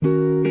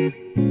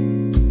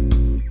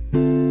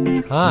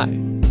Hi,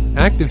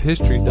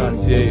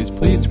 ActiveHistory.ca is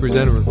pleased to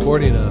present a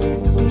recording of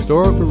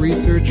Historical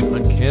Research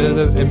on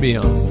Canada and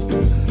Beyond,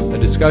 a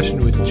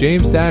discussion with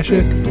James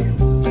Dashik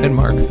and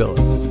Mark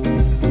Phillips.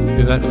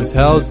 The event was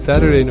held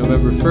Saturday,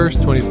 November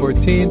 1st,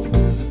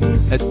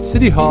 2014 at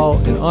City Hall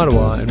in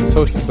Ottawa and was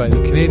hosted by the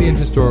Canadian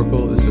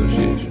Historical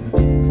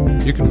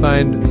Association. You can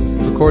find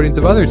recordings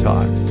of other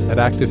talks at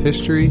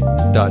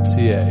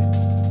ActiveHistory.ca.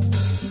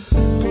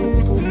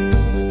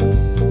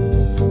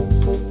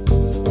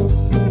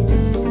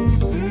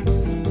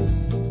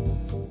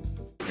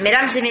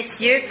 Mesdames et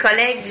messieurs,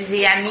 collègues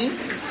et amis,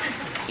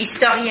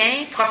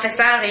 historiens,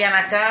 professeurs et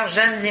amateurs,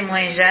 jeunes et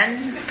moins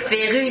jeunes,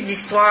 férus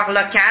d'histoire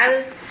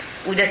locale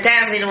ou de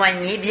terres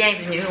éloignées,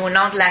 bienvenue au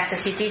nom de la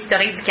Société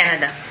historique du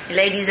Canada.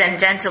 Ladies and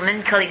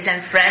gentlemen, colleagues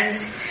and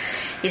friends,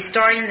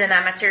 historians and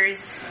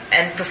amateurs,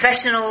 and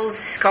professionals,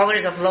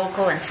 scholars of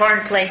local and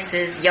foreign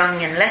places,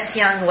 young and less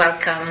young,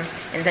 welcome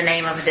in the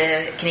name of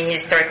the Canadian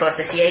Historical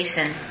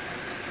Association.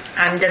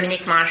 I'm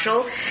Dominique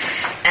Marshall,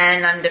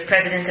 and I'm the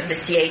president of the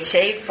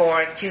CHA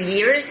for 2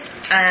 years,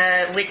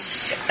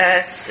 which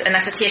an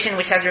association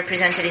which has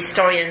represented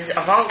historians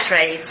of all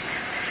trades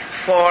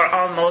for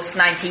almost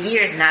 90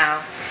 years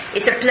now.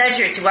 It's a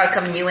pleasure to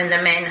welcome you in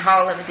the main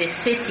hall of this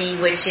city,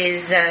 which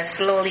is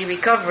slowly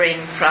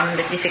recovering from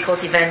the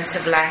difficult events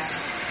of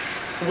last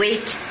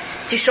week,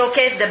 to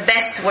showcase the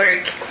best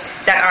work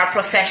that our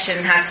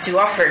profession has to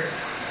offer.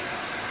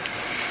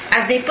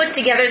 As they put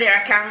together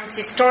their accounts,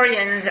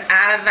 historians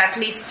have at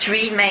least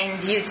 3 main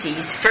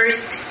duties.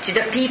 First, to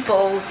the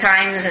people,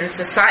 times, and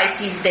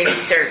societies they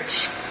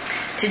research.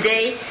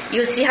 Today,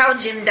 you'll see how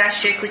Jim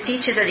Dashik, who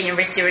teaches at the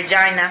University of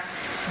Regina,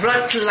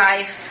 brought to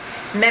life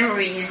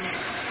memories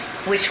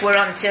which were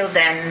until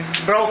then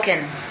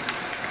broken.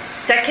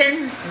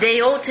 Second, they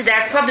owe to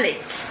their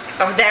public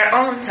of their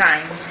own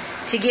time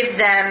to give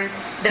them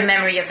the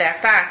memory of their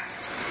past.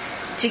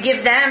 To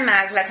give them,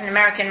 as Latin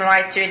American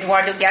writer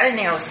Eduardo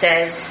Galeano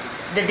says,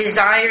 the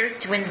desire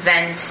to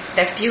invent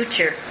their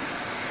future.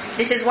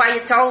 This is why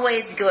it's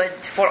always good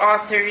for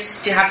authors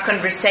to have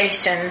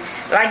conversation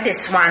like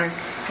this one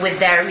with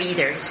their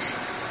readers.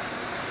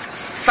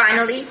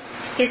 Finally,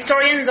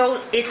 historians owe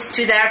it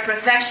to their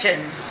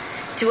profession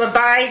to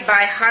abide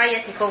by high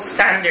ethical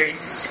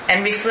standards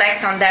and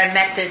reflect on their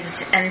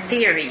methods and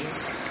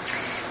theories.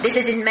 This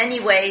is in many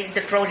ways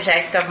the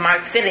project of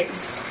Mark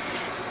Phillips,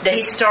 the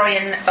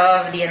historian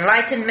of the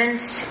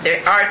Enlightenment,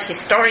 the art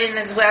historian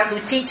as well, who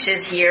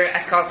teaches here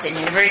at Carleton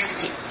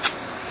University.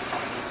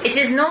 It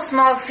is no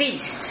small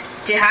feast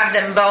to have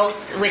them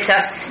both with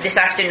us this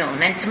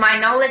afternoon, and to my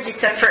knowledge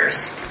it's a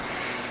first.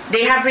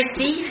 They have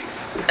received,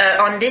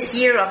 on this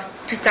year of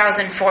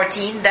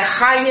 2014, the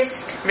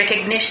highest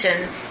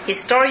recognition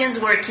historians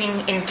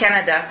working in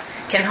Canada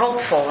can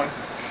hope for.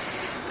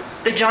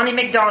 The Johnny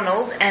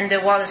MacDonald and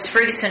the Wallace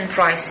Ferguson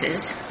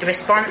Prizes,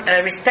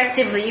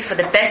 respectively for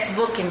the best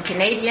book in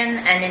Canadian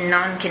and in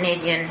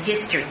non-Canadian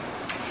history.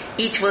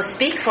 Each will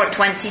speak for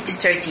 20 to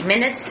 30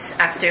 minutes,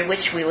 after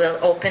which we will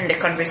open the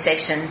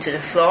conversation to the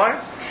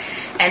floor.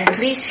 And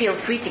please feel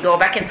free to go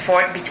back and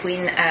forth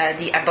between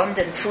the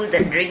abundant food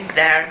and drink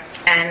there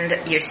and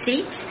your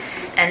seat.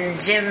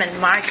 And Jim and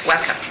Mark,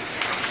 welcome.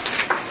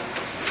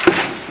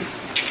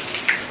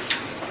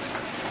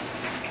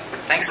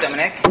 Thanks,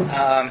 Dominic.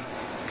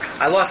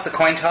 I lost the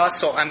coin toss,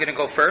 so I'm going to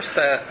go first.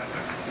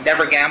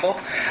 Never gamble.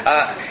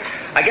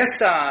 I guess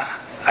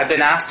I've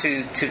been asked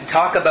to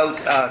talk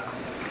about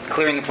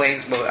Clearing the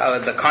Plains,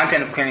 the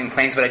content of Clearing the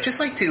Plains, but I'd just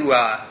like to,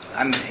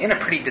 I'm in a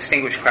pretty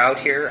distinguished crowd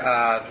here,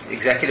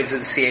 executives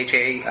of the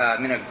CHA,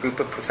 I'm in a group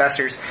of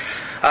professors.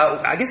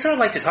 I guess what I'd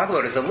like to talk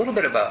about is a little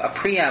bit of a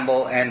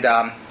preamble and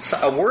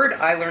a word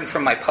I learned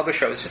from my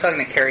publisher. I was just talking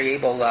to Carrie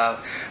Abel,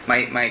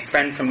 my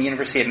friend from the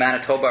University of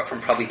Manitoba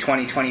from probably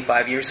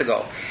 25 years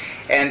ago.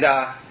 And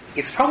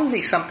it's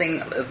probably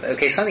something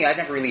I'd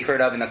never really heard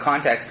of in the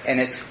context,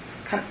 and it's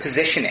kind of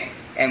positioning.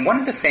 And one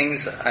of the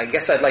things I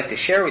guess I'd like to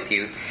share with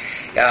you,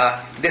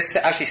 this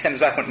actually stems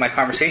back with my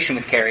conversation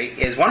with Carrie,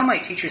 is one of my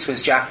teachers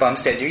was Jack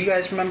Bumstead. Do you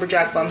guys remember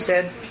Jack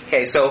Bumstead?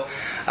 Okay, so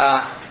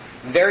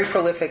very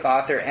prolific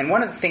author, and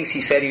one of the things he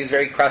said, he was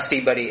very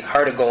crusty, but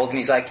heart of gold, and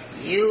he's like,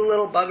 you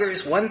little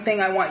buggers, one thing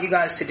I want you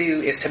guys to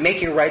do is to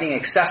make your writing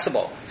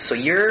accessible. So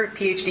your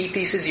PhD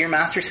thesis, your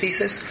master's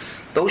thesis,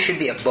 those should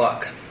be a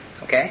book,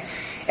 okay?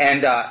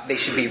 And they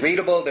should be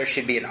readable, there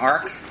should be an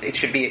arc, it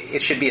should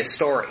be a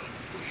story.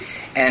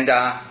 And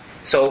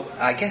so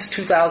I guess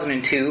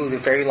 2002, a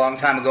very long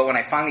time ago, when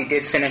I finally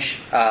did finish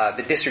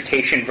the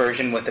dissertation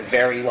version with a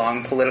very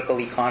long political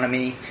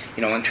economy,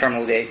 in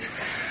terminal dates,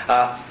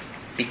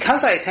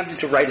 because I attempted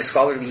to write a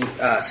scholarly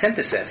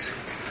synthesis,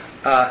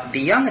 the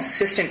young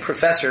assistant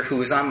professor who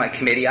was on my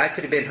committee, I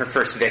could have been her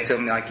first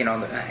victim,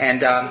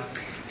 and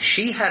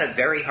she had a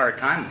very hard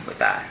time with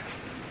that.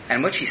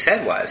 And what she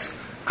said was,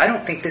 I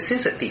don't think this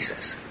is a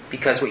thesis.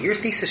 Because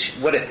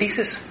what a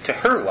thesis to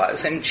her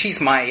was, and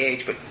she's my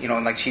age, but,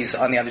 she's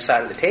on the other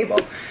side of the table,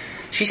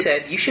 she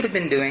said, you should have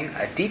been doing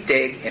a deep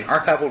dig in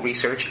archival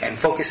research and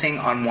focusing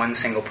on one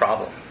single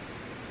problem.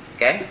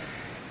 Okay?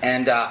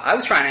 And I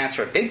was trying to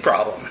answer a big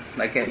problem.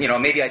 Like,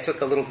 maybe I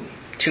took a little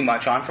too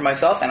much on for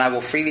myself, and I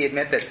will freely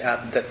admit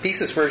that the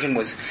thesis version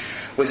was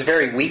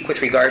very weak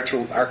with regard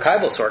to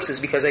archival sources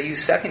because I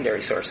used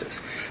secondary sources.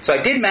 So I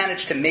did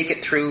manage to make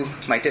it through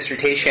my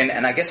dissertation,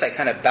 and I guess I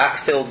kind of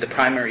backfilled the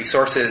primary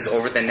sources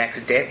over the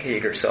next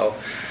decade or so.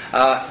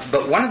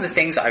 But one of the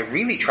things I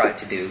really tried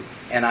to do,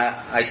 and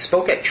I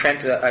spoke at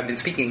Trent, I've been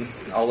speaking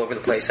all over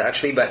the place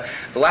actually, but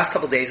the last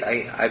couple of days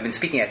I've been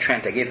speaking at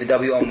Trent. I gave the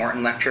W.L.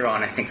 Morton lecture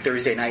on, I think,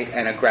 Thursday night,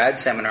 and a grad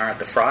seminar at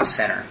the Frost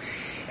Center.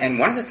 And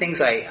one of the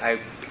things I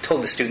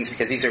told the students,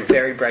 because these are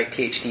very bright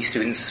PhD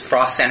students,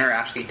 Frost Center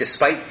actually,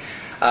 despite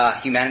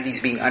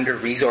humanities being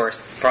under-resourced,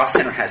 Frost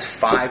Center has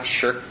 5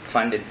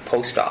 SSHRC-funded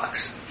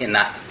postdocs in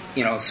that,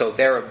 so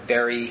they're a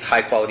very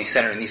high-quality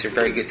center, and these are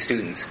very good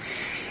students.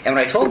 And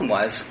what I told them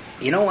was,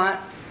 you know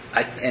what,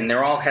 and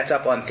they're all hepped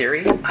up on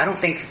theory, I don't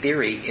think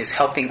theory is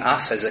helping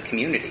us as a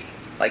community.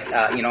 Like,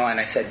 and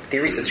I said,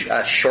 theory is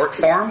a short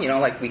form,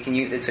 like we can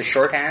use, it's a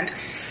shorthand,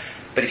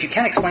 but if you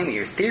can't explain what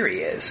your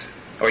theory is,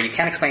 or you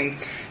can't explain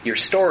your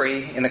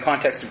story in the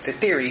context of the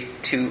theory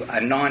to a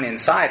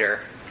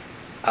non-insider,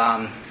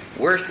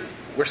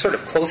 we're sort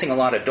of closing a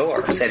lot of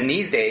doors. And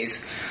these days,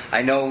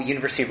 I know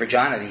University of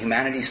Regina, the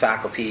humanities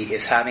faculty,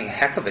 is having a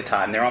heck of a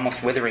time. They're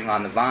almost withering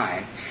on the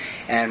vine.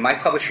 And my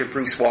publisher,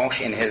 Bruce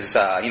Walsh, in his,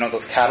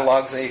 those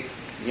catalogs a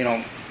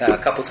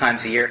couple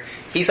times a year,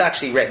 he's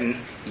actually written,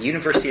 the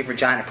University of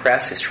Regina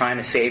Press is trying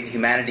to save the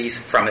humanities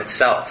from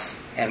itself.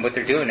 And what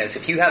they're doing is,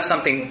 if you have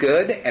something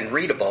good and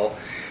readable,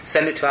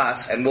 send it to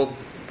us, and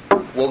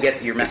we'll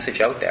get your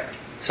message out there.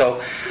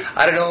 So,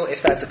 I don't know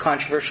if that's a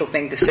controversial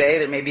thing to say.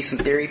 There may be some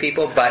theory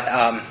people, but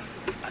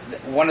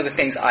one of the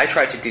things I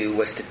tried to do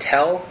was to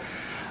tell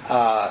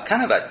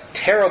kind of a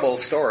terrible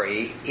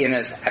story in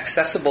as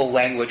accessible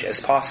language as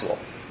possible.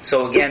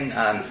 So again,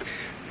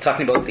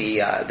 talking about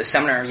the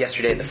seminar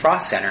yesterday at the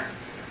Frost Center,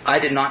 I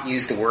did not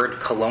use the word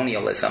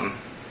colonialism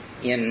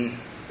in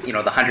the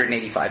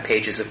 185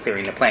 pages of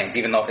Clearing the Plains,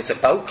 even though it's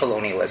about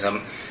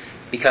colonialism,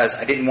 because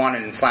I didn't want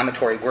an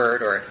inflammatory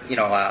word or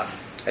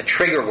a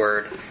trigger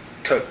word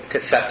to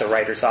set the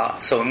writers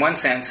off. So in one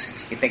sense,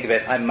 you think of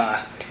it, I'm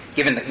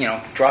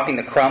dropping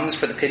the crumbs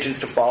for the pigeons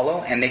to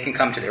follow, and they can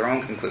come to their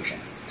own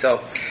conclusion. So,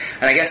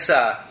 and I guess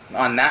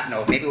on that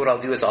note, maybe what I'll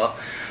do is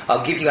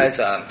I'll give you guys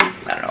a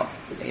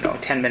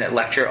 10-minute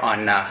lecture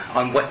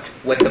on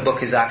what the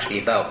book is actually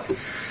about.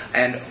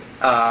 And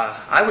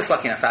I was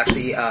lucky enough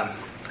actually.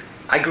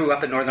 I grew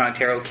up in Northern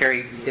Ontario.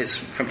 Carrie is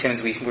from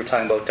Timmins. We were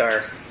talking about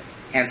our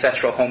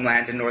ancestral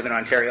homeland in Northern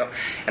Ontario.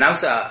 And I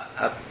was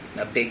a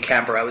big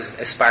camper. I was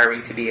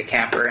aspiring to be a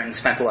camper and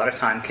spent a lot of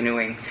time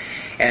canoeing.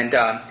 And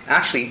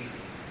actually,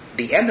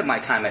 the end of my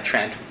time at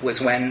Trent was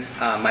when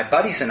my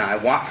buddies and I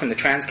walked from the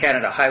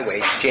Trans-Canada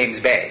Highway to James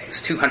Bay. It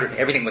was 200,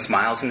 everything was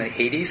miles in the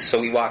 80s, so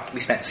we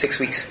spent 6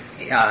 weeks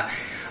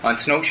on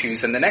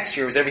snowshoes, and the next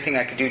year was everything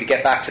I could do to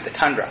get back to the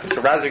tundra.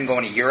 So rather than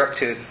going to Europe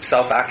to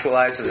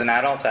self-actualize as an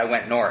adult, I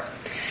went north.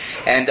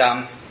 And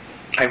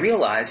I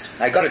realized,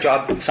 I got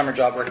a summer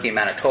job working in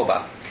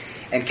Manitoba,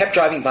 and kept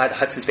driving by the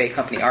Hudson's Bay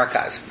Company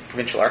Archives,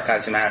 Provincial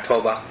Archives in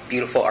Manitoba,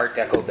 beautiful Art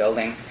Deco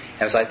building.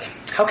 And I was like,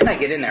 how can I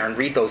get in there and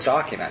read those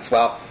documents?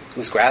 Well, it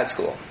was grad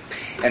school.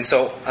 And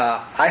so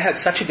I had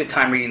such a good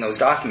time reading those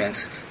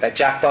documents that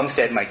Jack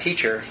Bumstead, my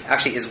teacher,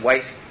 actually his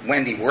wife,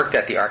 Wendy, worked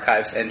at the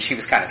archives, and she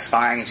was kind of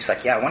spying, and she's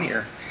like, yeah, one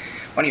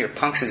of your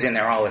punks is in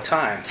there all the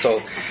time. So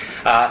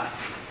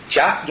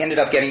Jack ended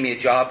up getting me a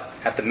job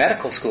at the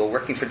medical school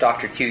working for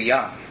Dr. Q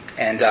Young.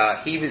 And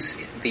he was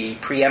the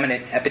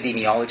preeminent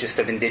epidemiologist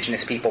of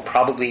Indigenous people,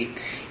 probably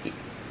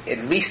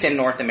at least in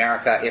North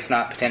America, if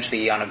not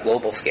potentially on a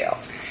global scale.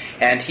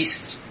 And he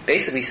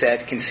basically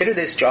said, consider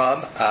this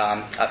job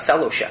a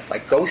fellowship.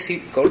 Like, go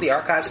to the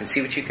archives and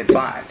see what you can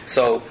find.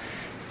 So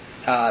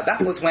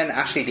that was when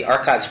actually the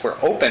archives were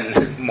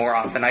open more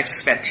often. I just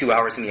spent 2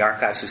 hours in the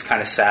archives. It was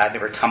kind of sad.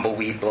 There were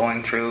tumbleweed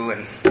blowing through,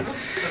 and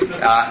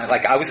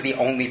I was the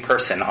only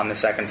person on the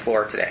second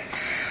floor today.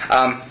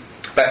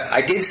 But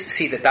I did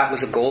see that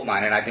was a gold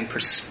mine, and I've been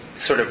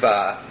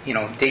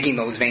digging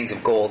those veins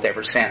of gold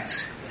ever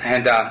since.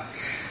 And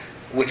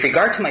with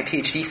regard to my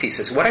PhD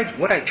thesis,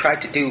 what I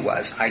tried to do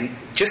was,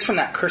 just from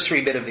that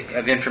cursory bit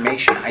of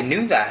information, I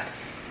knew that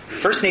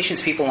First Nations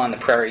people on the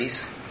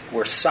prairies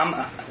were some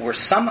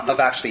of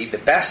actually the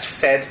best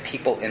fed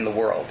people in the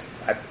world.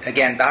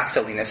 Again,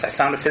 backfilling this, I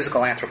found a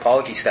physical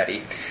anthropology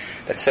study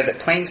that said that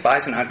Plains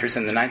bison hunters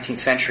in the 19th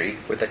century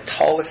were the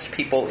tallest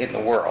people in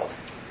the world,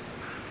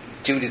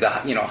 due to the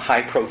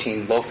high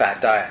protein, low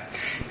fat diet.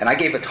 And I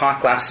gave a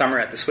talk last summer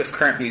at the Swift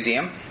Current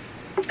Museum,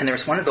 and there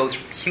was one of those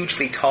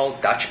hugely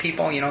tall Dutch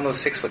people,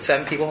 those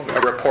 6'7" people,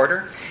 a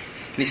reporter,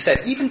 and he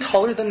said, even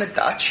taller than the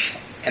Dutch?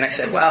 And I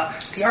said, well,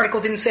 the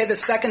article didn't say the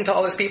second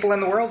tallest people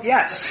in the world.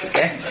 Yes.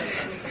 Okay.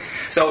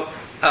 So,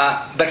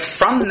 but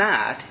from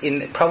that,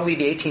 in probably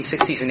the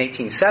 1860s and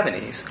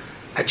 1870s,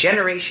 a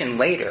generation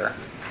later,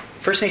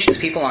 First Nations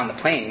people on the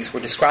plains were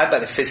described by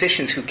the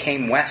physicians who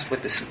came west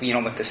with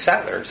the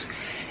settlers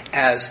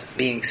as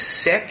being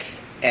sick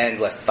and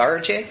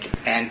lethargic,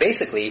 and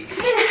basically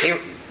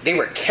they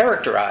were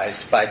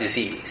characterized by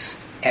disease.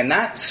 And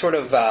that sort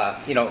of,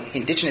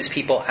 indigenous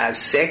people as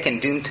sick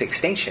and doomed to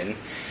extinction,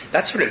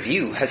 that sort of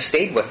view has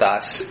stayed with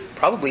us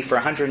probably for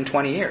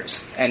 120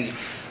 years. And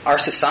our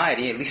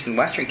society, at least in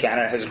Western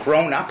Canada, has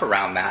grown up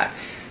around that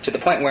to the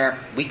point where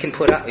we can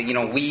put up,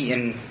 we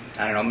in,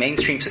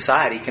 mainstream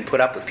society can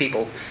put up with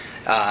people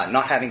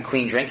not having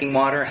clean drinking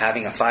water,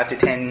 having a 5 to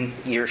 10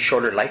 year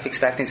shorter life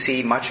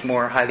expectancy, much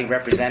more highly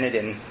represented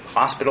in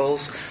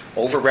hospitals,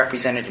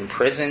 overrepresented in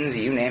prisons,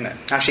 you name it.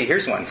 Actually,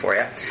 here's one for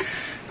you.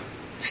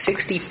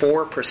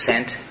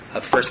 64%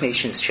 of First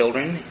Nations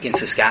children in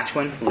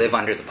Saskatchewan live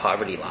under the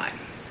poverty line.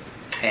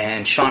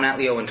 And Sean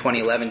Atleo in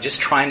 2011, just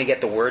trying to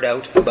get the word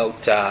out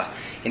about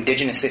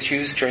Indigenous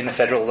issues during the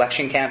federal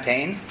election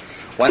campaign,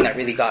 one that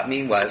really got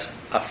me was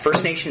a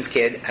First Nations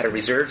kid at a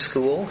reserve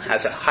school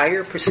has a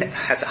higher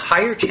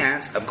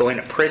chance of going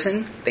to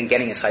prison than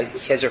getting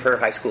his or her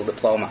high school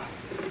diploma.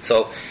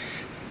 So,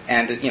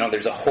 and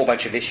there's a whole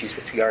bunch of issues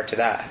with regard to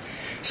that.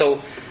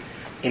 So,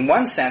 in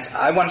one sense,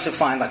 I wanted to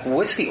find,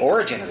 what's the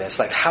origin of this?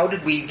 How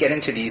did we get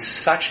into these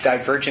such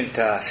divergent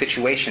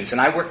situations?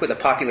 And I work with a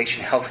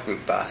population health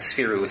group,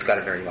 SPHERU. It's got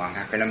a very long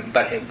acronym.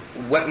 But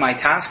what my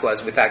task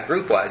was with that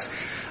group was,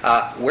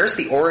 where's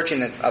the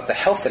origin of the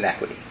health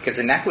inequity? Because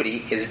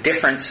inequity is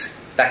difference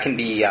that can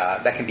be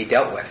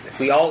dealt with. If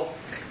we all,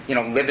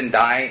 live and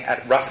die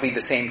at roughly the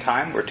same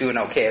time, we're doing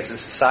okay as a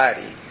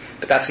society.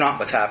 But that's not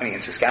what's happening in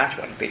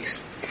Saskatchewan, at least.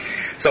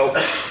 So,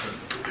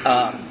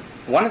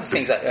 one of the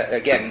things that,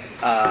 again,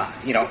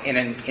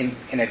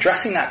 in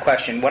addressing that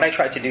question, what I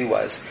tried to do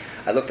was,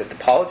 I looked at the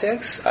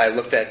politics, I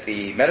looked at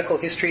the medical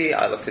history,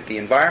 I looked at the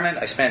environment.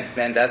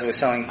 And as I was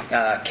telling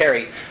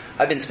Carrie,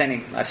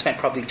 I've spent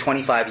probably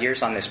 25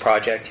 years on this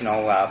project,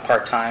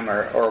 part-time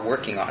or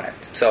working on it.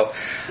 So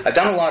I've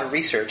done a lot of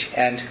research,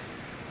 and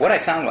what I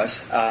found was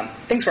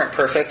things weren't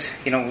perfect,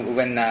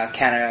 when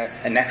Canada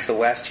annexed the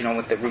West,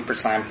 with the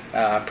Rupert's Land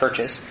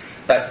purchase,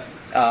 but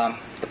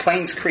the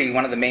Plains Cree,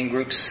 one of the main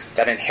groups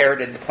that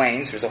inherited the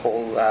Plains, there's a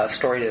whole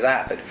story to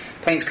that, but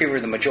Plains Cree were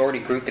the majority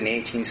group in the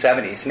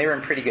 1870s, and they were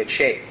in pretty good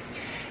shape.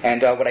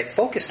 And what I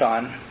focused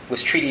on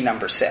was Treaty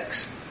Number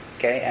 6,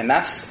 okay? And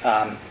that's,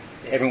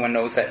 everyone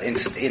knows that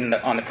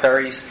on the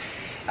prairies,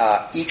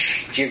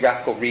 each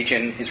geographical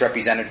region is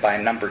represented by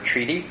a numbered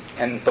treaty,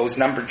 and those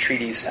numbered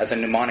treaties, as a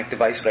mnemonic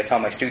device, what I tell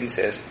my students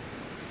is,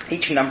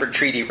 each numbered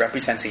treaty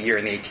represents a year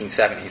in the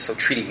 1870s. So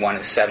Treaty 1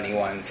 is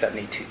 71,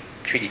 72,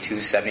 Treaty 2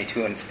 is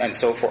 72, and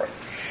so forth.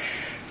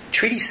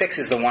 Treaty 6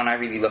 is the one I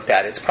really looked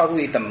at. It's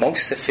probably the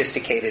most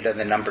sophisticated of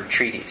the numbered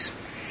treaties.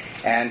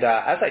 And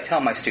as I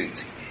tell my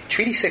students,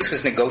 Treaty 6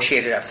 was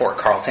negotiated at Fort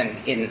Carleton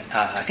in,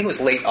 I think it was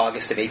late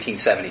August of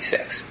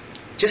 1876.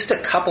 Just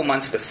a couple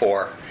months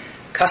before,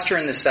 Custer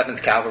and the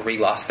 7th Cavalry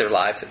lost their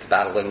lives at the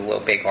Battle of the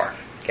Little Bighorn.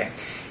 Okay?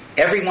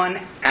 Everyone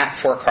at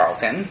Fort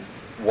Carleton,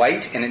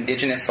 white and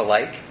Indigenous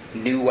alike,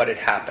 knew what had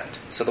happened.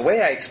 So the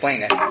way I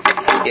explain it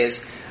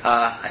is,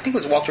 I think it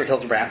was Walter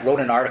Hildebrandt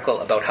wrote an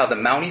article about how the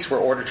Mounties were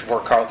ordered to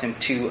Fort Carleton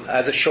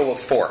as a show of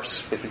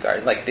force with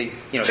regard, they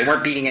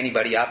weren't beating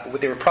anybody up, but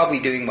what they were probably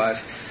doing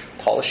was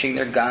polishing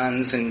their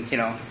guns and,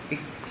 we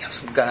have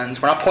some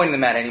guns. We're not pointing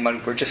them at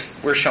anybody,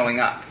 we're showing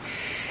up.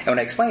 And what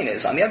I explain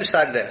is, on the other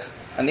side of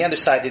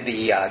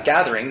the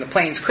gathering, the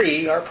Plains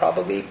Cree are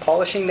probably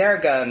polishing their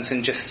guns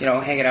and just,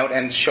 hanging out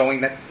and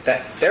showing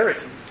that they're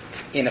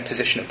in a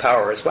position of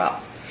power as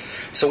well.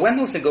 So when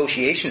those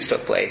negotiations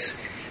took place,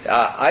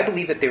 I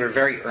believe that they were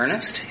very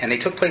earnest, and they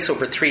took place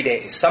over 3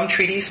 days. Some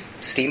treaties,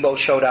 steamboat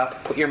showed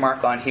up, put your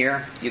mark on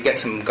here, you get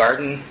some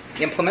garden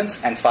implements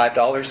and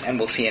 $5, and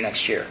we'll see you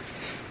next year.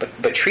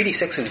 But Treaty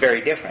 6 was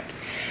very different.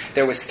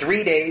 There was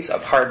 3 days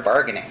of hard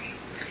bargaining,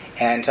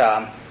 and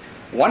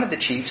one of the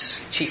chiefs,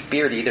 Chief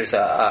Beardy, there's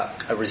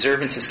a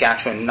reserve in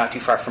Saskatchewan not too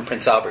far from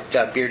Prince Albert,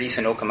 Beardy's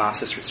and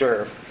Okamasas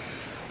Reserve.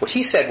 What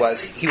he said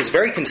was, he was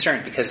very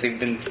concerned because they've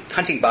been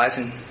hunting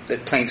bison, the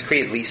Plains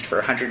Cree at least, for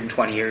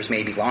 120 years,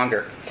 maybe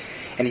longer.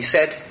 And he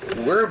said,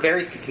 we're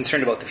very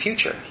concerned about the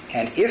future.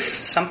 And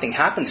if something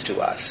happens to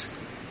us,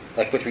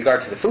 like with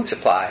regard to the food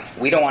supply,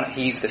 we don't want to,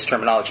 he used this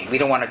terminology, we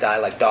don't want to die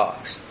like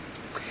dogs.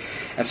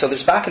 And so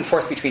there's back and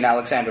forth between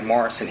Alexander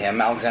Morris and him.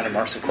 Alexander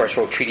Morris, of course,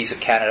 wrote Treaties of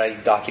Canada.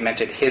 He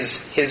documented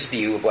his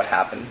view of what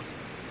happened.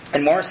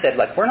 And Morris said,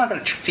 we're not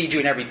going to feed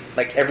you in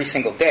every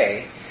single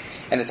day.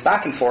 And it's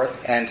back and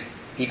forth, and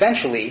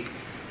eventually,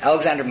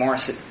 Alexander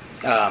Morris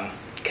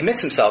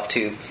commits himself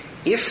to,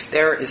 if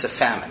there is a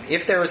famine,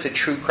 if there is a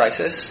true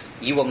crisis,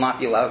 you will not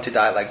be allowed to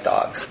die like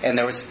dogs. And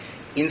there was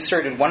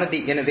inserted, one of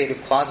the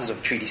innovative clauses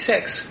of Treaty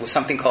 6 was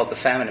something called the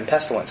Famine and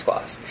Pestilence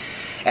Clause.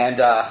 And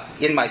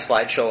in my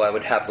slideshow, I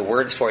would have the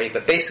words for you,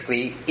 but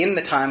basically, in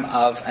the time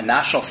of a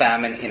national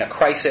famine, in a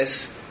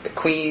crisis, the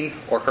Queen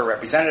or her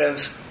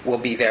representatives will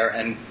be there,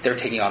 and they're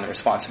taking on the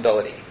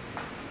responsibility.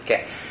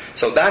 Okay,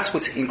 so that's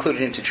what's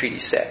included into Treaty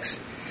 6.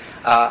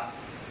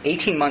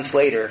 18 months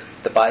later,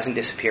 the bison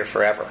disappear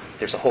forever.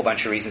 There's a whole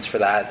bunch of reasons for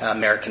that.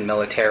 American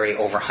military,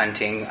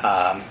 overhunting,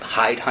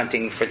 hide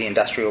hunting for the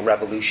Industrial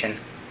Revolution.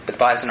 But the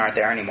bison aren't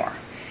there anymore.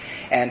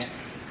 And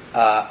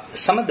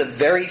some of the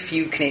very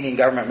few Canadian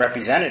government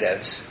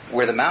representatives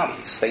were the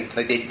Mounties. They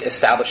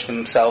established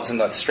themselves in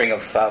the string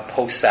of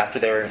posts after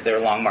their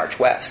long march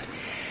west.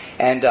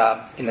 And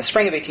in the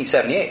spring of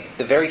 1878,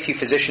 the very few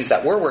physicians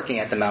that were working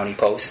at the Mountie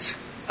posts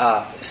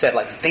said,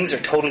 like, things are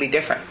totally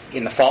different.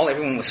 In the fall,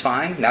 everyone was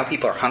fine. Now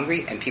people are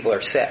hungry and people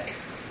are sick.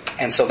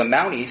 And so the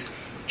Mounties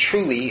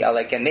truly,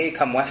 and they had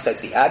come west as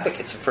the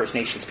advocates of First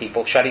Nations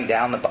people, shutting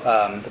down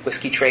the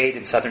whiskey trade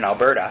in southern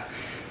Alberta.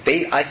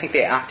 I think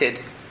they acted,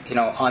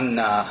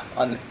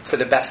 for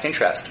the best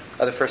interest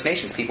of the First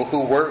Nations people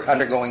who were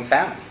undergoing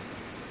famine.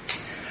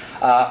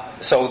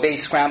 So they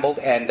scrambled,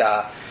 and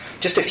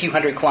just a few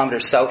hundred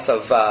kilometers south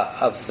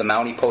of the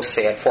Mountie post,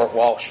 say at Fort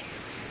Walsh,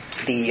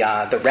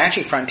 the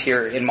ranching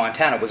frontier in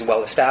Montana was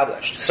well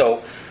established.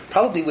 So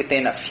probably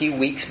within a few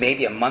weeks,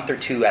 maybe a month or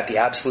two at the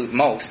absolute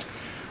most,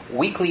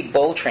 weekly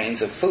bull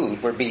trains of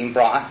food were being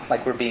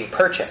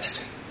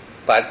purchased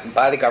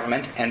by the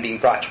government and being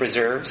brought to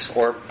reserves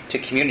or to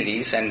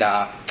communities. And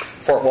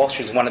Fort Walsh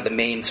was one of the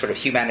main sort of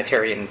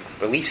humanitarian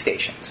relief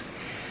stations.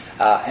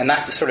 And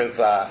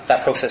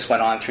that process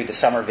went on through the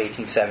summer of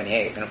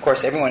 1878. And of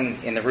course, everyone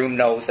in the room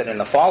knows that in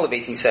the fall of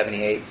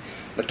 1878,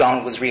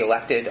 Macdonald was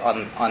re-elected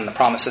on the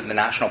promise of the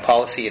national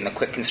policy and the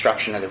quick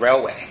construction of the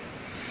railway.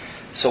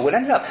 So what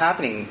ended up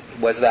happening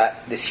was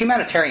that this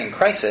humanitarian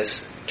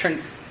crisis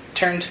turned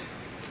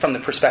from the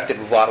perspective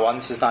of Ottawa, and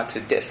this is not to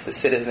diss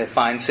the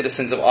fine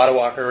citizens of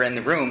Ottawa who are in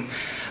the room,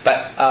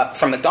 but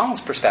from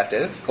Macdonald's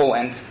perspective,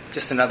 and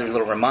just another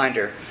little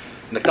reminder,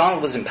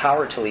 Macdonald was in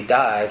power till he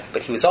died,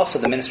 but he was also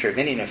the Minister of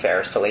Indian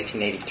Affairs till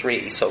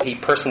 1883, so he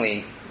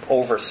personally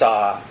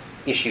oversaw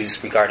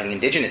issues regarding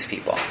Indigenous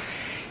people.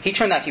 He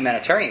turned that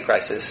humanitarian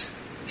crisis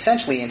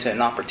essentially into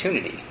an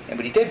opportunity, and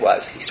what he did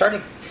was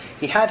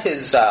he had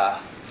his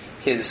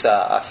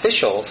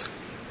officials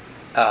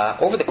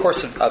over the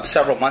course of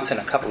several months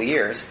and a couple of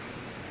years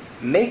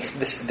make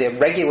the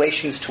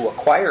regulations to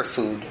acquire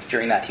food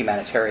during that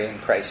humanitarian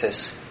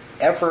crisis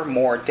ever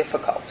more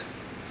difficult.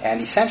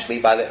 And essentially,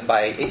 by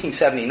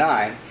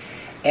 1879,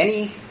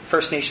 any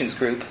First Nations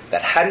group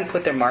that hadn't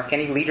put their mark,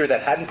 any leader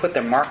that hadn't put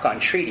their mark on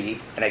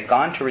treaty and had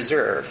gone to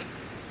reserve,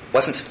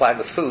 wasn't supplied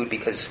with food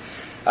because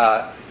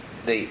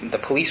the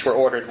police were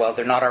ordered, well,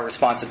 they're not our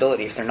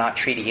responsibility if they're not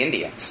treaty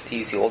Indians, to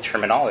use the old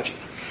terminology.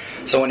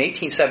 So in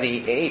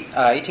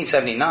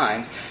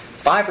 1879,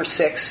 5 or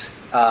 6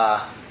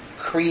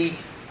 Cree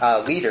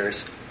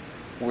leaders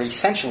were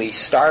essentially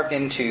starved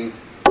into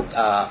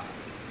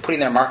putting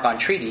their mark on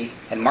treaty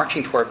and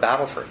marching toward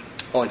Battleford.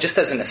 Oh, and just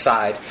as an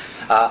aside,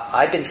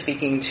 I've been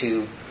speaking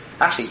to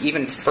actually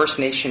even First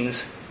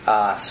Nations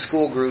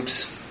school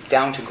groups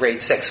down to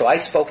grade 6. So I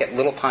spoke at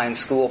Little Pine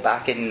School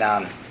back in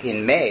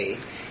May.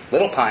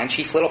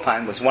 Chief Little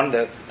Pine was one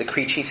of the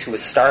Cree chiefs who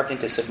was starved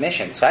into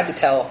submission. So I had to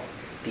tell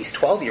these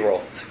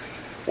 12-year-olds,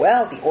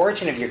 well, the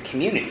origin of your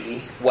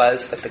community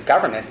was that the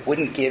government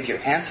wouldn't give your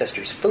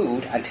ancestors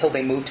food until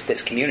they moved to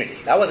this community.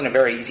 That wasn't a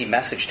very easy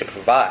message to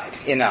provide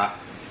in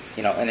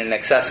an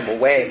accessible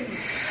way.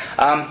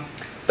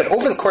 But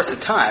over the course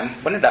of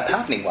time, what ended up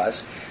happening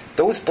was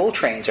those bull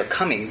trains are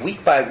coming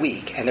week by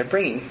week, and they're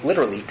bringing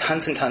literally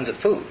tons and tons of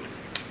food.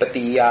 But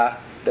the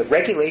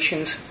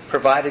regulations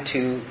provided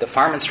to the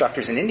farm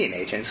instructors and Indian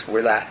agents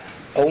were that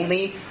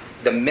only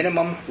the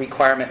minimum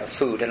requirement of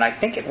food, and I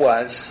think it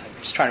was,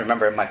 I'm just trying to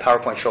remember, my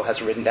PowerPoint show has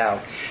it written down,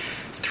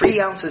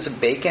 3 ounces of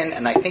bacon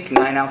and I think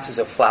 9 ounces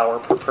of flour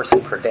per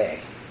person per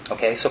day.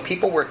 Okay, so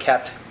people were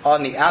kept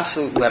on the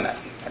absolute limit.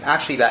 And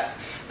actually that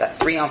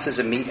 3 ounces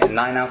of meat and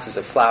 9 ounces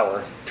of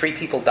flour, 3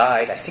 people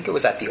died, I think it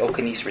was at the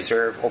Okanese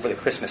Reserve over the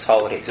Christmas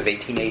holidays of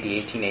 1880,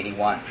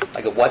 1881.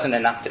 Like, it wasn't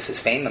enough to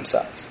sustain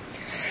themselves.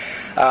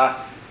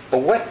 But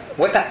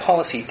what that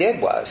policy did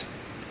was,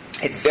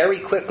 it very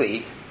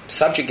quickly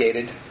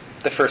subjugated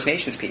the First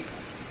Nations people.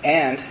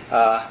 And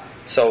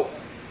so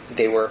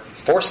they were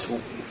forced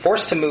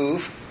to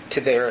move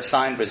to their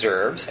assigned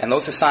reserves, and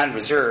those assigned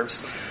reserves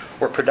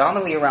were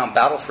predominantly around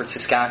Battleford,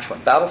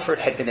 Saskatchewan. Battleford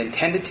had been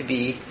intended to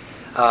be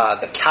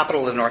the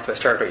capital of the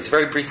Northwest Territories.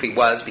 Very briefly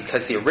was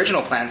because the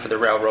original plan for the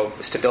railroad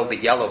was to build the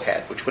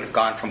Yellowhead, which would have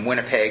gone from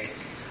Winnipeg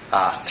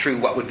through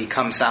what would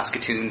become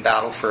Saskatoon,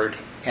 Battleford,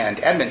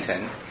 and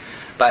Edmonton.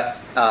 But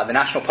the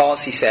national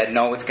policy said,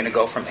 no, it's going to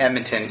go from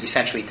Edmonton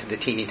essentially to the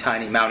teeny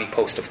tiny Mountie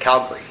post of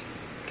Calgary.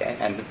 Okay?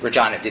 And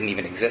Regina didn't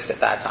even exist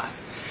at that time.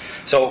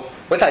 So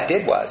what that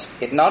did was,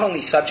 it not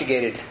only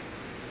subjugated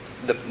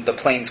the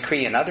Plains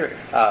Cree and other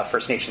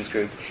First Nations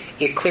group,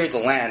 it cleared the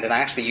land, and I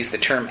actually use the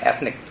term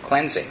ethnic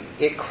cleansing.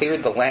 It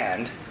cleared the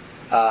land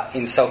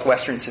in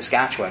southwestern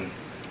Saskatchewan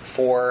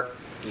for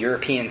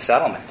European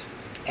settlement.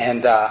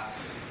 And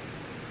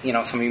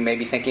some of you may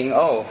be thinking,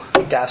 oh,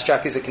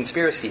 Dasychuk is a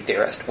conspiracy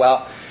theorist.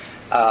 Well,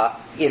 I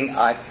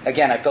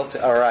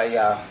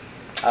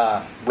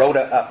wrote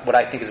what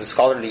I think is a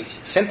scholarly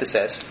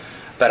synthesis,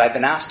 but I've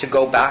been asked to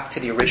go back to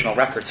the original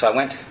record. So I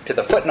went to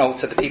the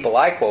footnotes of the people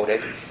I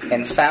quoted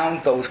and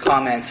found those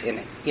comments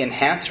in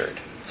Hansard.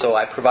 So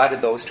I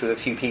provided those to a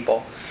few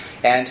people.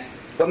 And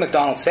what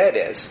Macdonald said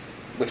is,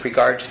 with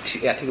regard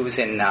to, I think it was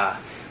in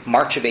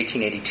March of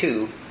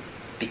 1882,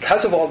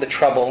 because of all the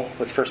trouble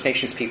with First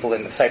Nations people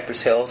in the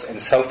Cypress Hills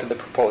and south of the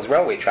proposed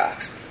railway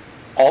tracks,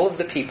 all of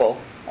the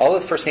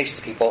First Nations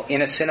people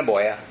in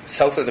Assiniboia,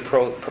 south of the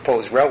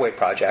proposed railway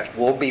project,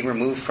 will be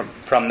removed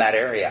from that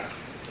area.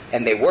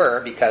 And they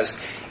were, because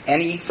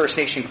any First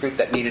Nation group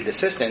that needed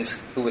assistance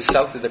who was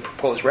south of the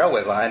proposed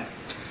railway line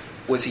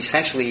was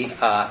essentially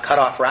cut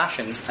off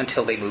rations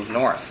until they moved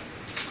north.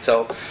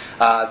 So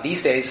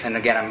these days, and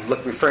again I'm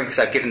referring because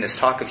I've given this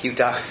talk a few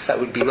times, I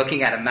would be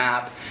looking at a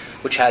map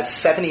which has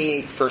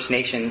 78 First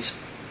Nations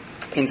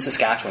in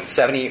Saskatchewan,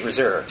 78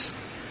 reserves,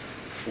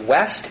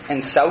 west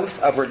and south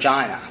of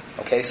Regina.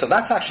 Okay, so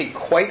that's actually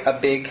quite a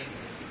big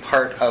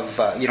part of,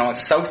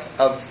 it's south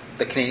of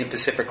the Canadian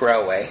Pacific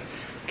Railway.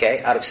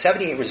 Okay, out of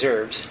 78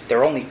 reserves, there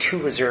are only 2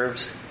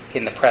 reserves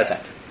in the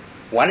present.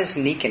 One is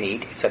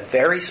Niikanit. It's a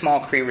very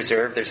small Cree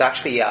reserve. There's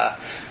actually a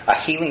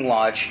healing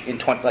lodge in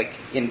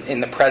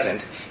the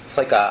present. It's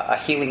like a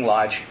healing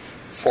lodge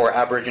for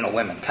Aboriginal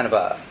women, kind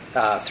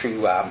of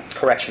through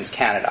Corrections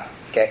Canada.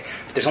 Okay,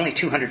 but there's only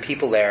 200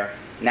 people there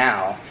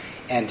now,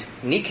 and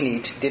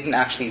Niikanit didn't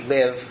actually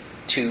live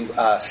to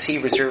see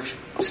reserve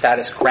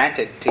status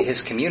granted to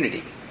his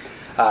community.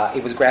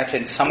 It was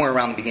granted somewhere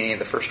around the beginning of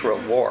the First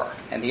World War.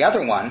 And the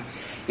other one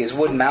is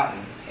Wood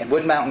Mountain. And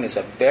Wood Mountain is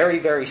a very,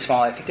 very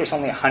small, I think there's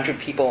only 100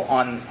 people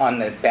on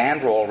the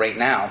band roll right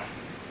now.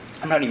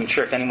 I'm not even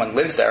sure if anyone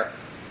lives there.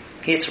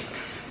 It's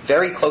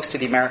very close to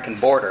the American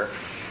border.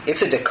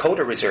 It's a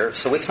Dakota reserve,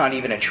 so it's not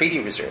even a treaty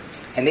reserve.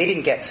 And they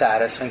didn't get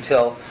status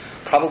until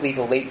probably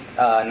the late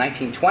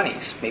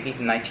 1920s, maybe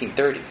even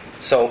 1930.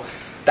 So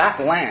that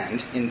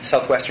land in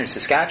southwestern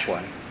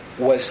Saskatchewan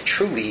was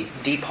truly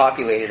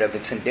depopulated of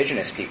its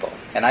indigenous people.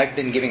 And I've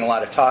been giving a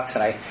lot of talks,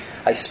 and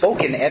I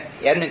spoke in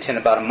Edmonton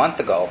about a month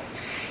ago,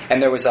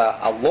 and there was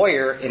a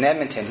lawyer in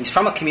Edmonton. He's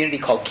from a community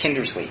called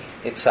Kindersley.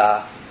 It's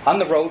on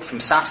the road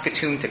from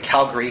Saskatoon to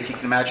Calgary, if you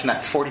can imagine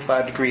that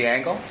 45-degree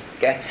angle.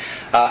 Okay,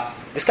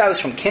 this guy was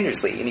from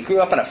Kindersley, and he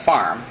grew up on a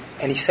farm,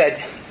 and he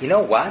said, you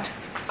know what?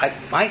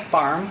 My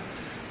farm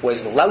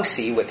was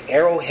lousy with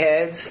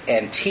arrowheads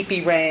and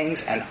teepee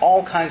rings and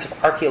all kinds of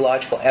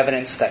archaeological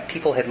evidence that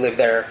people had lived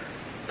there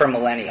for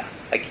millennia.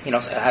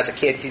 As a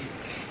kid,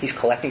 he's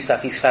collecting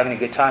stuff, he's having a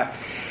good time.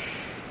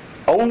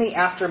 Only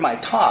after my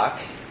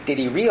talk did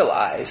he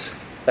realize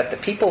that the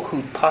people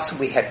who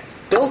possibly had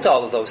built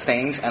all of those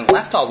things and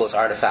left all those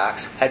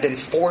artifacts had been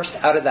forced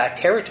out of that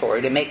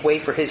territory to make way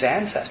for his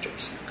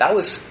ancestors. That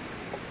was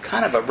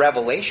kind of a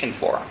revelation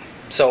for him.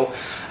 So,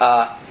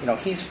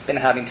 he's been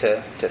having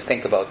to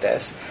think about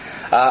this.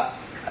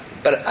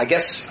 But I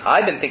guess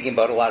I've been thinking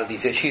about a lot of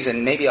these issues,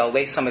 and maybe I'll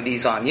lay some of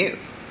these on you.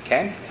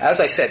 Okay? As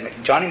I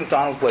said, Johnny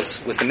MacDonald was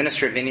the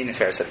Minister of Indian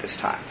Affairs at this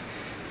time.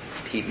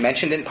 He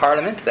mentioned in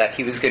Parliament that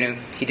he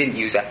didn't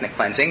use ethnic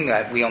cleansing.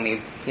 We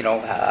only,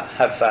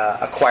 have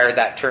acquired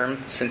that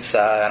term since,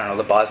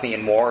 the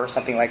Bosnian War or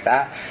something like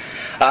that.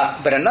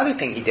 But another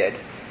thing he did,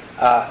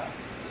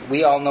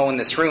 we all know in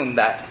this room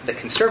that the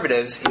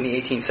Conservatives in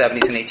the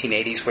 1870s and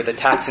 1880s were the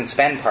tax and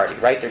spend party,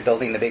 right? They're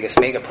building the biggest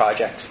mega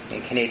project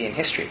in Canadian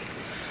history.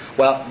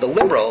 Well, the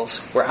Liberals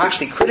were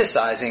actually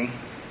criticizing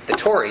the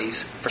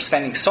Tories for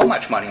spending so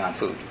much money on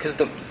food, because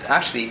the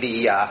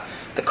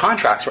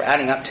contracts were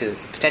adding up to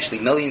potentially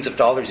millions of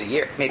dollars a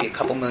year, maybe a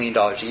couple $1 million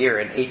a year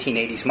in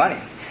 1880s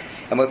money.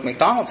 And what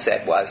MacDonald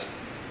said was,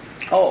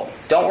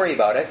 don't worry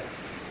about it.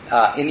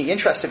 In the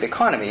interest of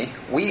economy,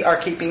 we are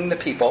keeping the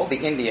people, the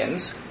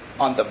Indians,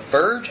 on the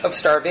verge of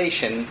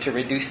starvation to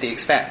reduce the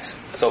expense.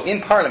 So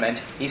in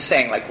Parliament, he's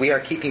saying, we are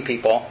keeping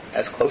people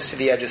as close to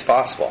the edge as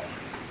possible.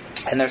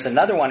 And there's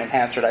another one in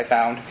Hansard I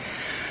found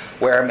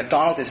where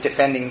MacDonald is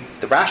defending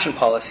the ration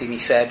policy, and he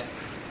said,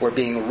 we're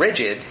being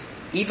rigid,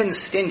 even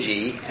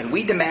stingy, and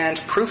we demand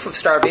proof of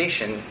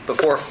starvation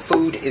before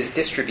food is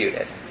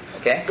distributed.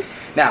 Okay?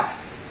 Now,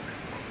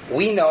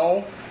 we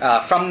know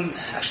from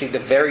actually the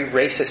very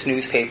racist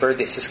newspaper,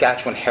 the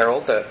Saskatchewan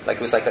Herald, it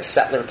was like a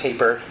settler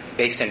paper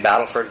based in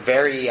Battleford,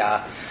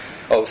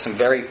 some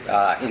very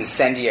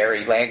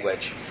incendiary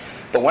language.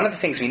 But one of the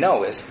things we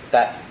know is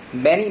that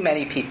many,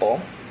 many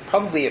people,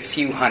 probably a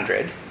few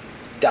hundred,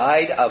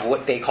 died of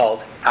what they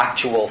called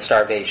actual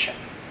starvation.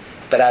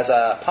 But as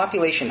a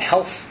population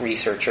health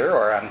researcher,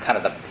 or I'm kind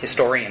of the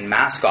historian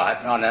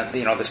mascot on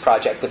this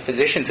project with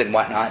physicians and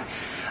whatnot,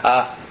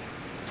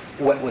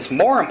 what was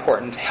more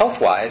important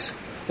health-wise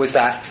was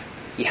that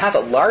you have a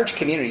large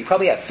community, you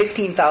probably have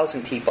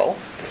 15,000 people,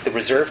 the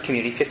reserve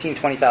community,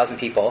 20,000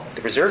 people,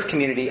 the reserve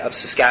community of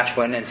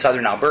Saskatchewan and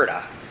southern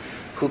Alberta,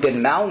 who've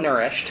been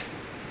malnourished,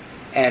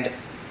 and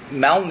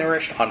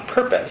malnourished on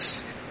purpose,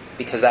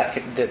 because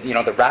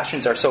the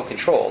rations are so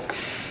controlled.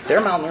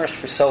 They're malnourished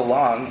for so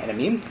long and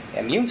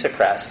immune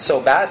suppressed so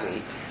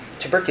badly,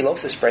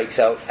 tuberculosis breaks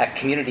out at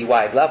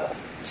community-wide level.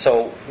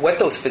 So what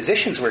those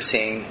physicians were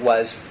seeing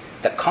was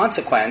the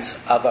consequence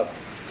of a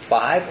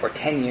 5 or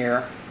 10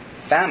 year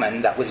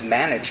famine that was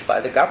managed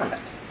by the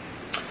government.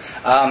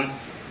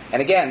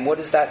 And again, what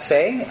does that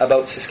say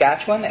about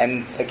Saskatchewan?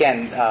 And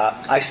again,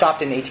 I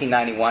stopped in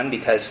 1891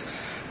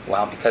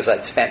 because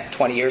I'd spent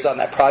 20 years on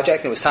that project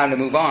and it was time to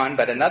move on.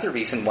 But another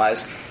reason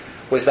was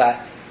was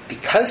that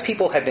because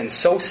people had been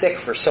so sick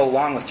for so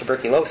long with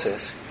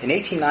tuberculosis, in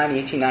 1890,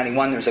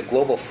 1891, there was a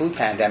global flu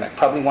pandemic,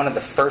 probably one of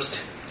the first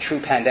true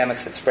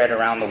pandemics that spread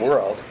around the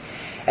world.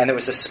 And there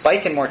was a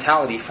spike in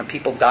mortality from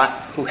people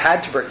who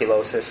had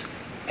tuberculosis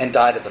and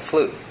died of the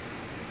flu.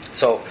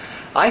 So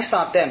I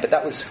stopped then, but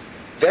that was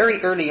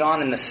very early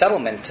on in the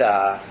settlement,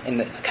 in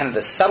the kind of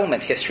the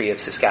settlement history of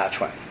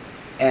Saskatchewan.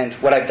 And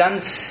what I've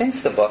done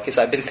since the book is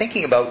I've been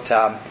thinking about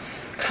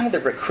kind of the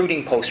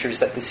recruiting posters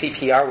that the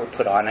CPR would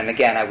put on. And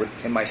again, I would,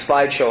 in my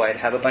slideshow, I'd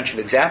have a bunch of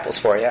examples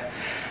for you.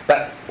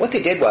 But what they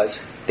did was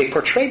they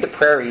portrayed the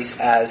prairies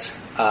as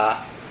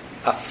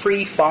a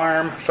free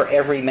farm for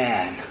every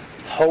man,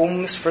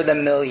 homes for the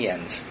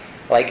millions,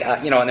 like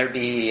and there'd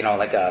be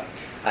like a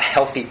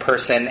healthy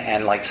person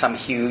and like some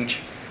huge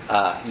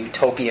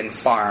utopian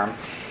farm.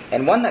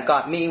 And one that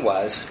got me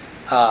was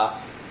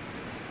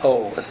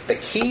the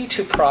key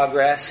to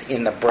progress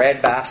in the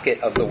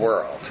breadbasket of the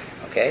world.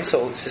 Okay,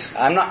 so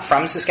I'm not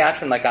from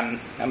Saskatchewan, like I'm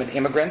an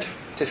immigrant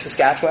to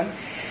Saskatchewan,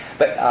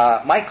 but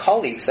my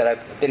colleagues that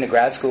I've been to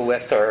grad school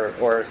with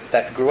or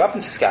that grew up in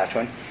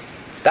Saskatchewan,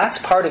 that's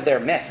part of their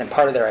myth and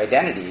part of their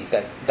identity,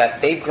 that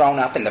they've grown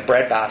up in the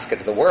breadbasket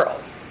of the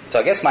world. So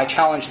I guess my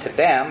challenge to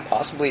them,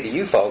 possibly to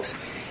you folks,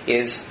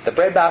 is the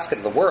breadbasket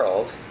of the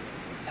world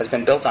has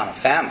been built on a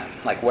famine.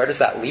 Like, where does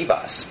that leave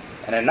us?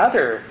 And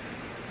another,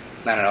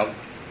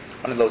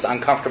 one of those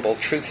uncomfortable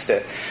truths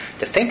to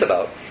think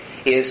about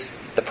is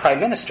the Prime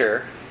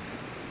Minister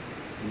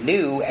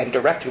knew and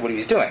directed what he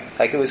was doing.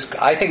 Like,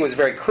 I think it was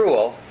very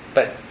cruel,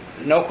 but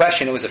no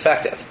question it was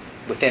effective.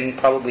 Within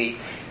probably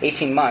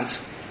 18 months,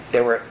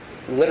 there were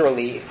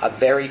literally a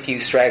very few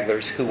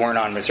stragglers who weren't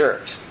on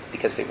reserves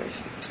because they were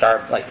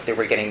starved, like they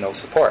were getting no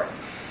support.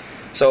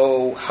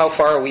 So how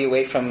far are we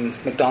away from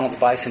McDonald's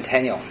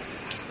bicentennial?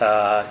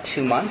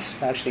 2 months.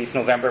 Actually, it's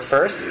November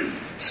 1st.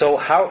 So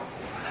how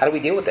do we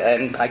deal with it?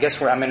 And I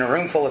guess I'm in a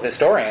room full of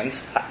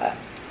historians.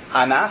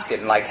 I'm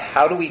asking,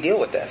 how do we deal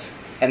with this?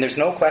 And there's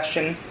no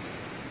question,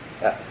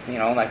 I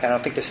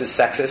don't think this is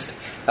sexist.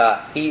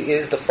 He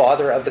is the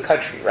father of the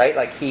country, right?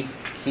 Like, he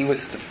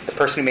was the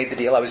person who made the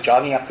deal. I was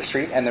jogging up the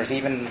street, and there's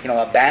even,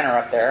 a banner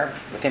up there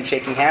with him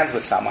shaking hands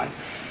with someone.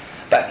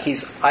 But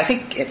I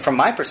think, from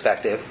my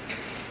perspective,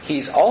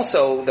 he's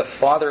also the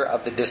father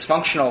of the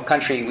dysfunctional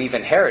country we've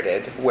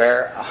inherited,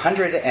 where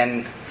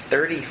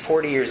 130,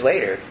 40 years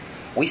later,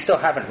 we still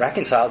haven't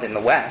reconciled in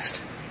the West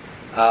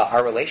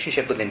our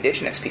relationship with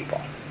Indigenous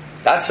people.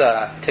 That's,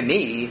 to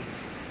me,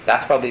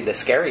 that's probably the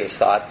scariest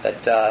thought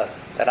that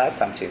I've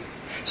come to.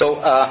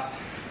 So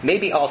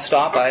maybe I'll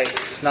stop. I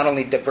not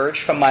only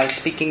diverged from my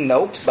speaking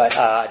note, but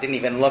I didn't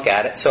even look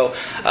at it. So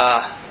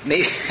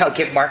maybe I'll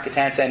give Mark a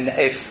chance, and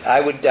if I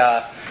would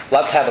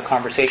love to have a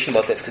conversation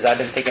about this, because I've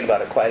been thinking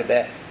about it quite a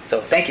bit. So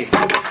thank you.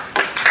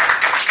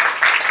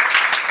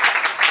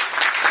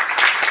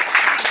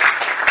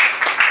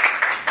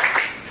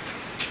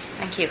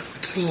 Thank you.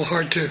 It's a little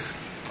hard to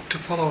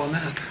follow on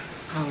that.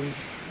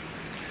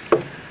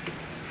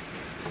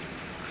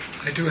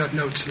 I do have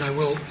notes, and I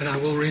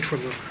will read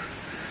from them.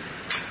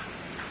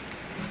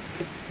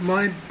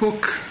 My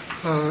book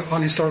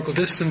on historical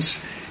distance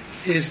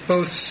is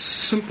both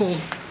simple,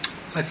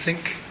 I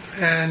think,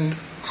 and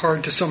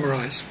hard to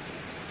summarize.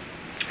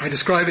 I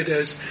describe it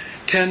as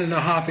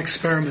 10.5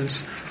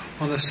 experiments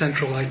on a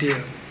central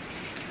idea.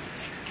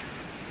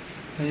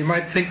 And you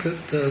might think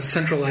that the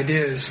central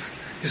idea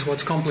is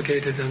what's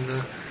complicated and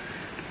the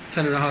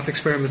 10.5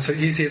 experiments are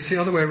easy. It's the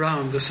other way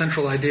around. The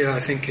central idea, I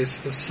think, is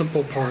the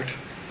simple part.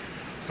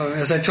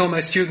 As I tell my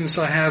students,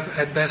 I have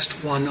at best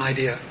one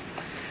idea,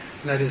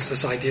 and that is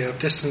this idea of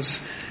distance.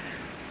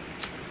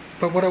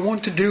 But what I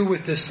want to do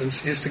with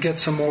distance is to get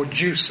some more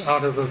juice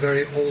out of a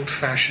very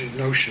old-fashioned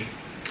notion.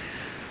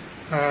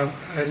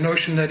 A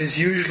notion that is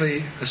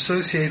usually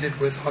associated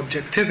with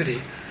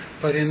objectivity,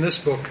 but in this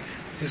book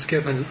is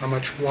given a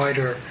much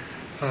wider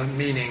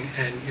meaning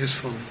and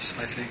usefulness,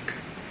 I think.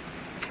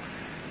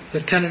 The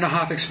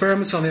 10.5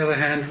 experiments, on the other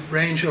hand,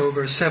 range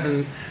over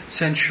 7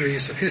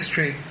 centuries of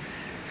history,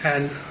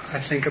 and I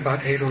think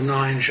about 8 or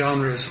 9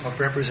 genres of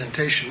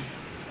representation,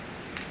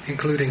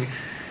 including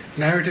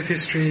narrative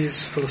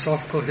histories,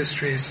 philosophical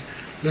histories,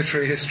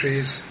 literary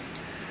histories,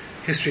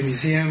 history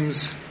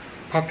museums,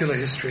 popular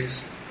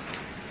histories,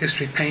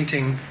 history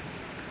painting,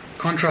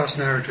 contrast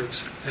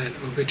narratives, and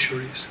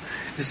obituaries.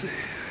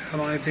 Am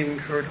I being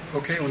heard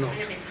okay or not? A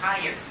little bit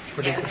higher.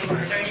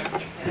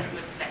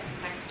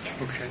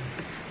 Okay.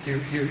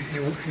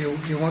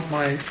 You want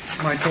my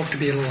talk to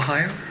be a little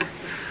higher?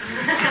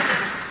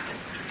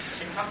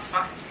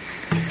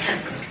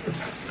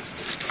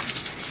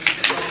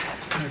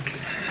 Okay.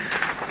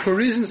 For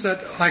reasons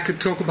that I could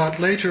talk about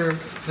later,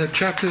 the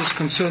chapters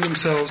concern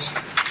themselves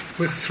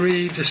with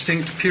 3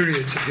 distinct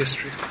periods of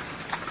history.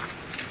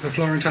 The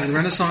Florentine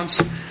Renaissance,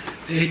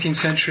 the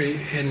 18th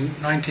and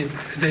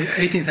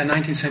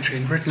 19th century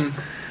in Britain,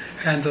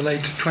 and the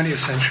late 20th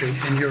century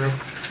in Europe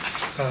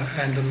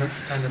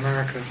and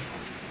America.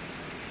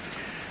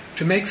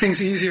 To make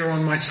things easier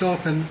on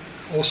myself and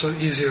also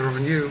easier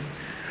on you,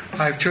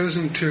 I've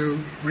chosen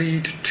to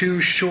read two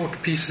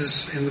short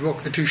pieces in the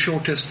book, the two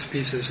shortest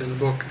pieces in the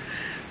book,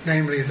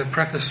 namely the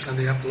preface and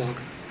the epilogue.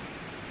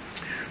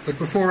 But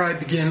before I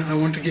begin, I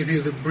want to give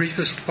you the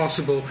briefest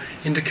possible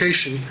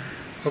indication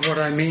of what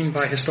I mean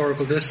by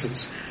historical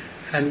distance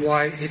and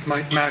why it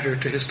might matter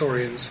to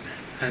historians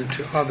and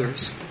to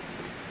others.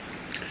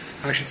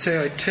 I should say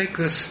I take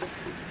this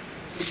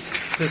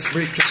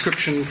brief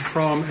description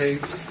from a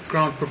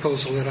grant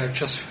proposal that I've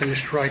just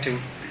finished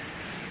writing.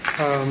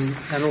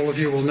 And all of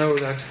you will know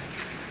that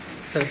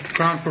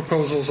grant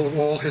proposals of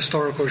all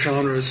historical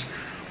genres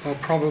are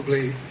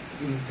probably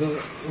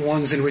the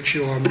ones in which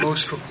you are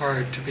most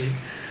required to be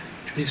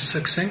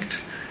succinct,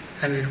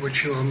 and in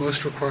which you are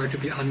most required to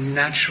be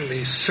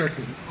unnaturally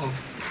certain of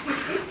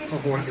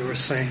what you are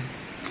saying.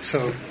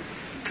 So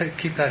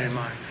keep that in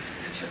mind.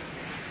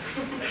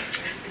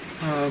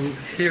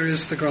 Here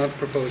is the grant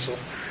proposal.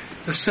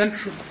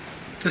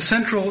 The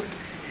central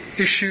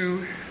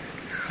issue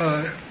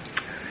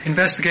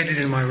investigated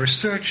in my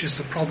research is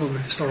the problem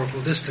of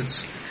historical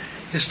distance.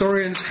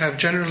 Historians have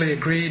generally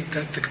agreed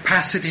that the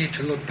capacity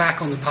to look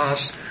back on the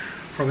past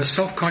from a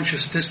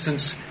self-conscious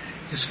distance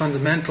is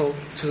fundamental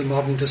to the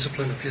modern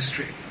discipline of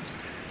history.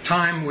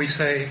 Time, we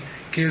say,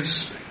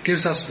 gives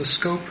us the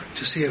scope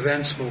to see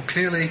events more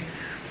clearly,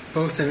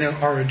 both in their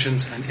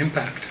origins and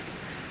impact.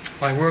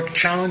 My work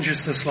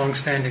challenges this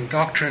long-standing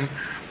doctrine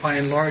by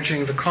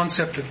enlarging the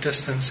concept of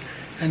distance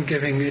and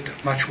giving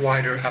it much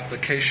wider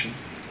application.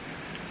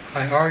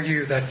 I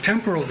argue that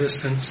temporal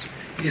distance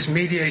is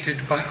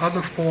mediated by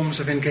other forms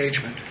of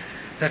engagement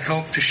that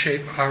help to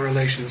shape our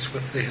relations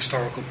with the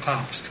historical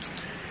past.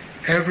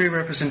 Every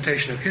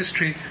representation of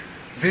history,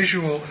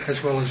 visual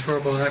as well as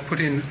verbal, and I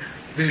put in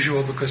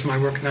visual because my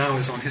work now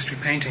is on history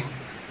painting,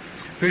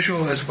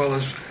 visual as well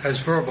as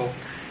verbal,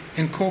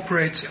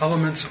 incorporates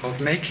elements of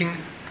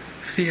making,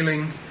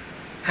 feeling,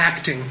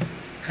 acting,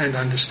 and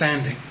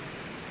understanding.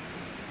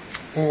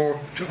 Or,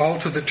 to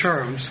alter the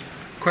terms,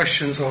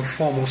 questions of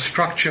formal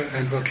structure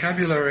and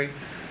vocabulary,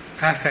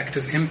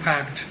 affective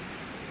impact,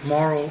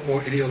 moral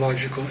or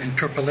ideological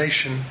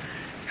interpolation,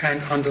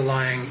 and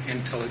underlying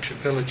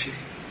intelligibility.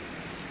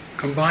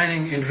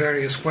 Combining in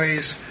various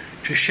ways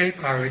to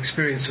shape our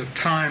experience of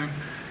time,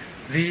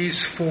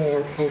 these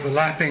four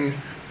overlapping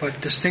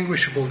but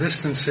distinguishable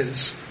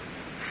distances,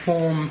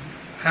 form,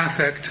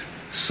 affect,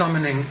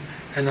 summoning,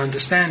 and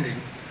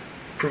understanding,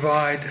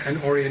 provide an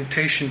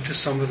orientation to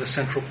some of the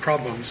central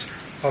problems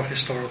of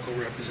historical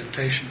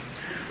representation.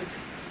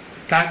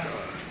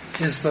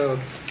 That's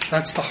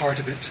the heart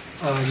of it.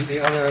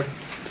 The other,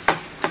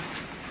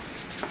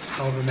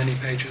 however many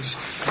pages,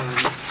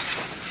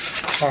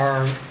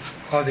 are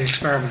the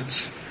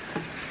experiments.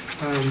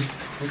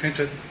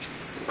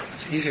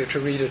 It's easier to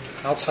read it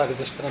outside of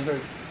this, but I'm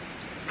very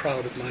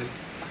proud of mine.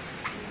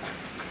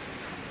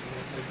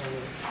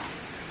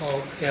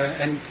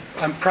 And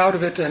I'm proud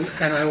of it, and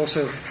I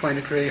also find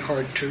it very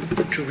hard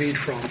to read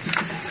from.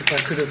 If I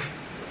could have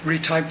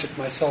retyped it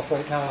myself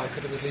right now, I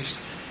could have at least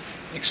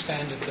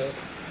expanded the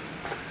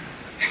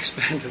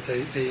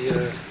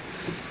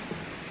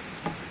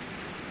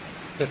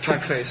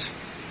typeface.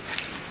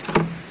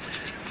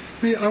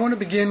 I want to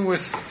begin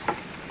with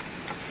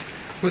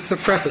the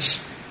preface,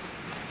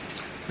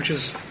 which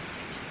is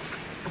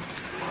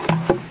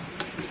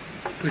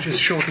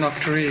short enough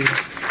to read,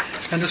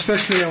 and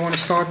especially I want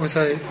to start with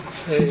a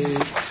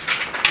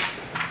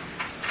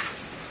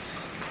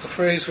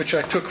phrase which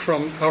I took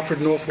from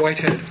Alfred North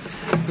Whitehead,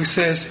 who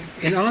says,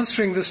 "In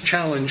answering this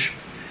challenge,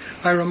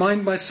 I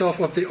remind myself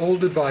of the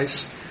old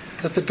advice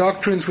that the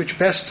doctrines which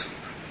best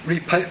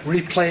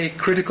replay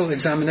critical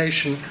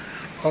examination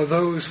are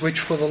those which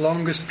for the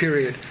longest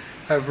period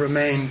have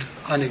remained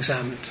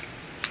unexamined."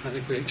 I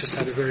think we just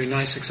had a very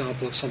nice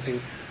example of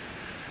something.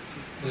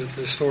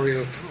 The story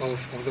of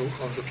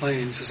the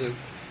plains is a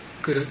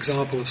good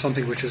example of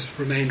something which has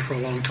remained for a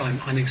long time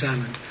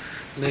unexamined.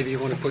 Maybe you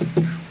want to put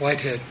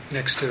Whitehead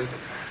next to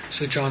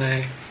Sir John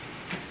A.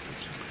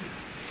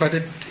 But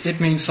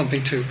it means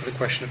something too for the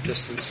question of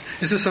distance.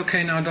 Is this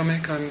okay now,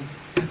 Dominic?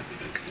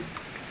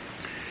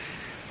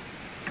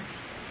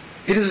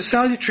 It is a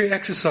salutary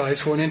exercise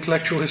for an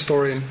intellectual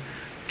historian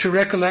to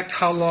recollect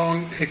how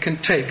long it can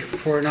take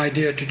for an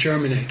idea to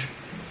germinate.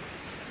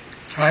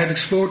 I have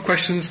explored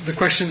the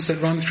questions that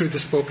run through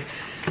this book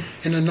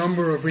in a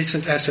number of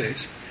recent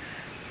essays,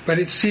 but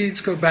its seeds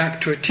go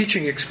back to a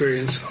teaching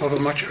experience of a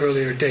much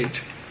earlier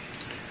date.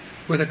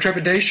 With a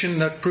trepidation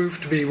that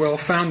proved to be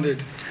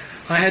well-founded,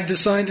 I had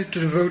decided to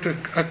devote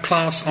a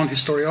class on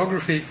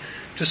historiography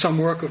to some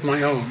work of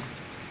my own.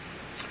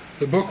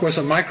 The book was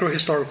a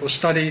micro-historical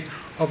study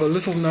of a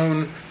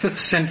little-known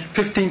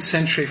 15th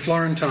century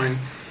Florentine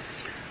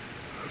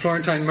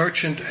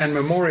merchant and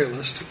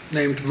memorialist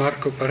named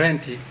Marco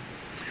Parenti,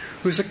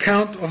 whose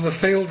account of the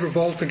failed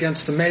revolt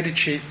against the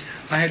Medici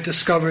I had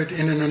discovered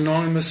in an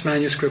anonymous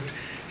manuscript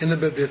in the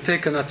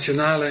Biblioteca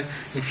Nazionale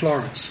in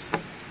Florence.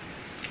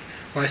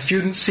 My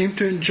students seemed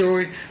to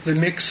enjoy the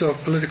mix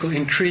of political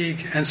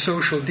intrigue and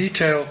social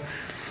detail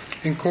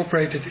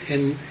incorporated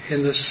in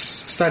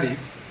this study.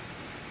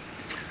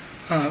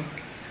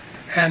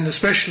 and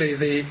especially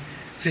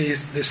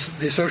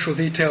the social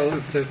detail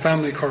of the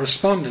family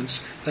correspondence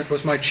that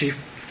was my chief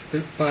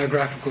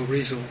biographical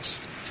resource.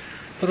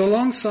 But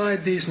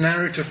alongside these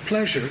narrative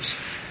pleasures,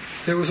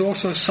 there was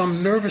also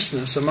some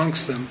nervousness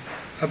amongst them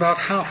about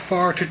how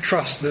far to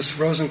trust this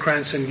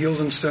Rosencrantz and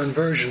Guildenstern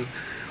version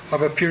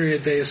of a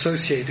period they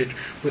associated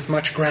with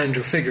much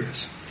grander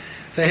figures.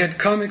 They had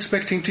come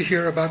expecting to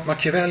hear about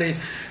Machiavelli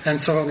and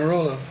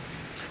Savonarola.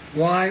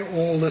 Why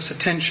all this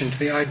attention to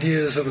the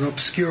ideas of an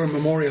obscure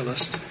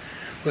memorialist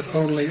with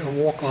only a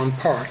walk-on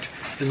part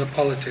in the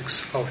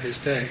politics of his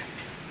day?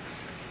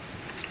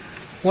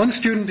 One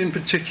student in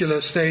particular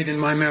stayed in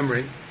my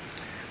memory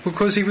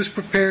because he was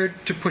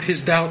prepared to put his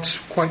doubts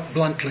quite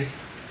bluntly,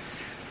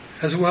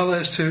 as well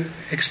as to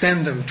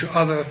extend them to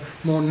other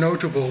more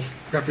notable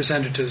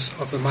representatives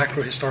of the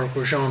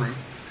microhistorical genre: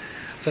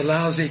 the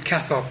lousy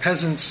Cathar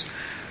peasants,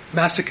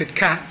 massacred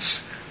cats,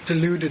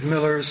 deluded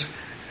millers,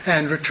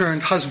 and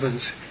returned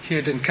husbands he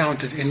had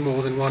encountered in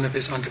more than one of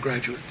his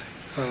undergraduate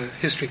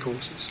history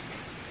courses.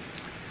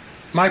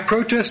 My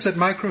protest that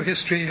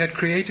microhistory had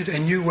created a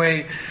new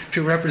way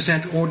to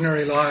represent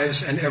ordinary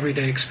lives and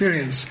everyday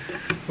experience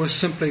was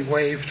simply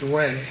waved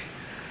away.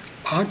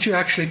 Aren't you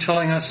actually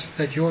telling us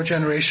that your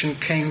generation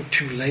came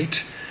too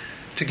late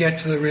to get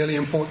to the really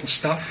important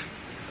stuff,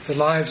 the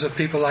lives of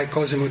people like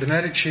Cosimo de'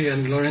 Medici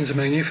and Lorenzo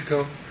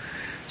Magnifico?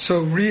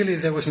 So really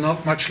there was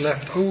not much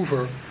left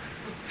over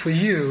for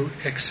you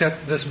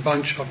except this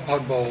bunch of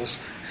oddballs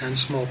and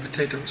small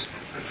potatoes.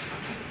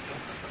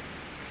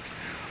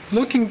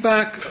 Looking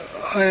back,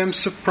 I am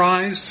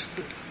surprised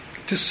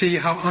to see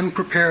how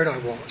unprepared I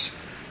was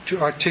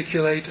to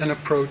articulate an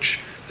approach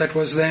that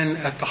was then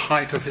at the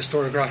height of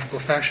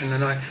historiographical fashion.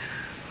 And I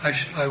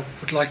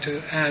would like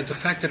to add the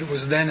fact that it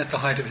was then at the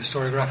height of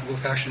historiographical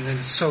fashion, and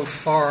it's so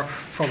far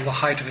from the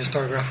height of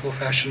historiographical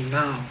fashion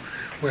now,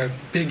 where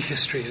big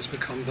history has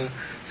become the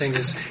thing,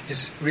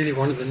 is really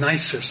one of the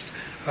nicest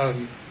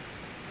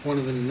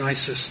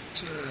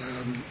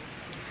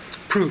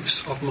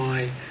proofs of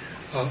my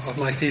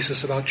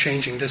thesis about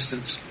changing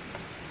distance.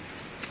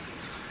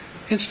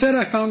 Instead,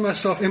 I found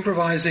myself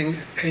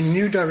improvising a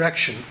new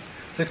direction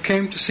that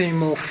came to seem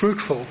more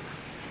fruitful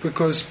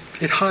because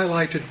it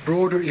highlighted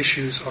broader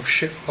issues of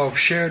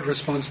shared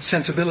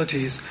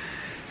sensibilities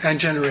and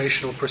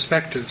generational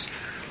perspectives,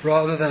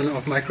 rather than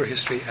of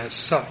microhistory as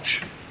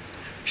such.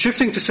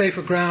 Shifting to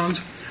safer ground,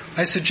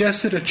 I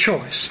suggested a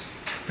choice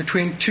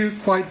between two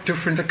quite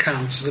different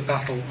accounts of the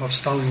Battle of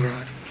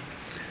Stalingrad.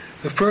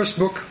 The first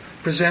book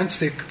presents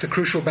the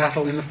crucial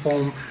battle in the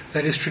form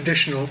that is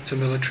traditional to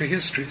military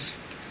histories.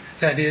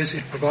 That is,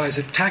 it provides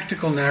a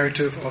tactical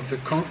narrative of the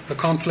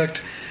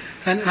conflict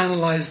and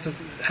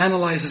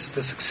analyzes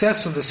the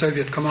success of the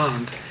Soviet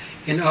command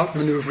in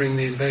outmaneuvering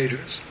the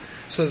invaders,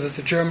 so that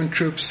the German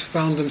troops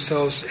found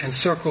themselves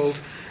encircled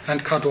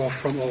and cut off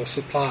from all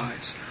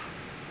supplies.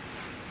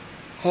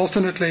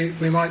 Alternately,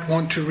 we might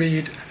want to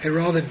read a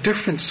rather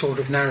different sort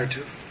of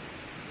narrative,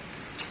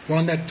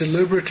 one that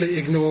deliberately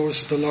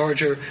ignores the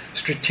larger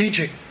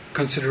strategic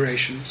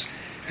considerations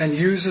and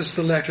uses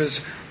the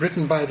letters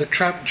written by the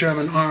trapped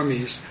German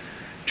armies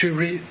to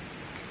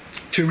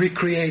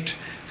recreate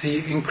the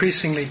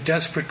increasingly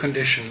desperate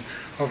condition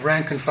of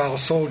rank-and-file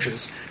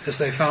soldiers as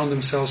they found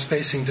themselves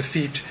facing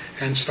defeat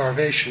and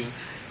starvation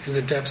in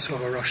the depths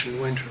of a Russian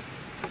winter.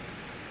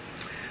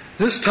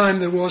 This time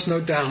there was no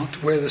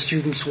doubt where the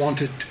students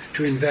wanted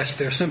to invest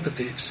their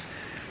sympathies.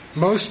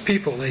 Most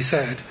people, they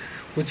said,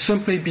 would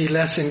simply be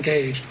less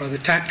engaged by the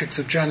tactics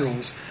of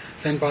generals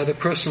than by the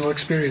personal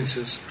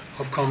experiences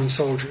of common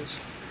soldiers.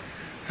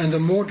 And the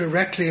more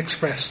directly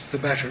expressed, the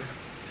better.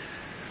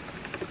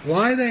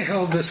 Why they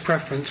held this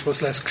preference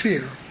was less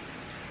clear,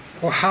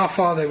 or how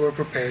far they were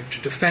prepared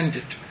to defend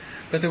it,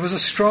 but there was a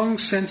strong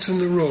sense in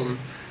the room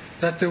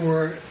that they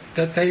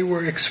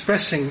were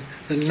expressing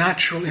the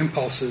natural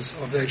impulses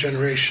of their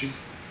generation.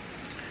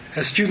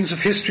 As students of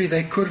history,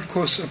 they could, of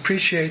course,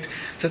 appreciate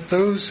that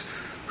those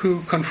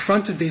who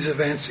confronted these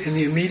events in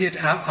the immediate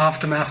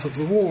aftermath of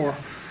the war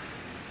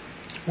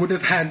would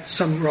have had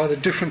some rather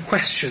different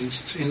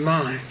questions in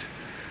mind.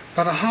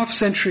 But a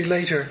half-century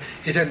later,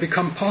 it had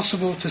become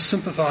possible to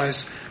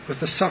sympathize with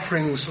the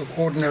sufferings of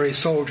ordinary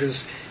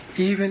soldiers,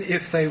 even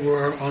if they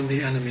were on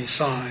the enemy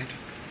side.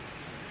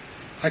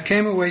 I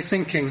came away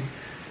thinking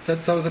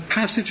that though the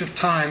passage of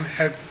time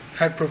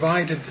had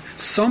provided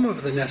some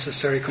of the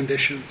necessary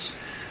conditions,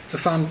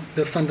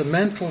 the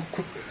fundamental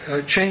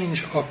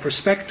change of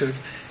perspective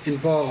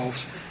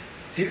involved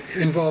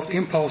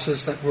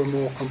impulses that were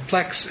more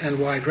complex and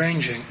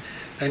wide-ranging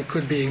than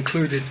could be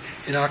included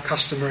in our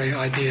customary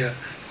idea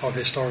of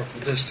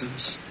historical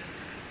distance.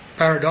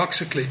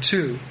 Paradoxically,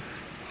 too,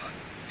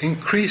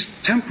 increased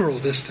temporal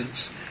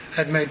distance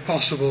had made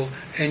possible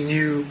a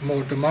new,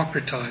 more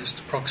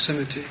democratized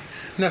proximity.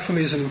 And that for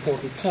me is an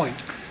important point,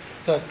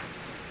 that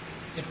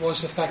it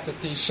was the fact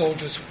that these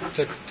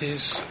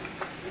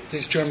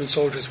German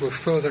soldiers were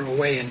further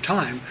away in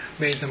time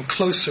made them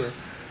closer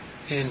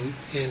in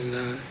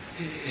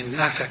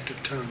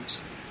affective terms.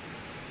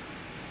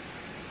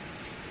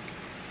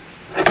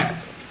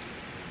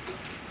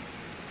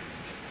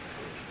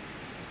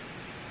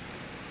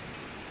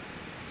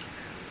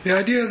 The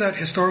idea that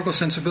historical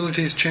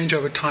sensibilities change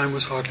over time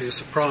was hardly a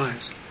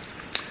surprise.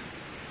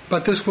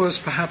 But this was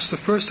perhaps the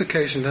first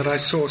occasion that I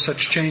saw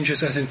such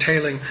changes as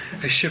entailing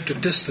a shift of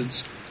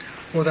distance,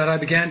 or that I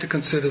began to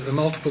consider the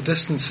multiple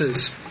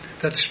distances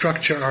that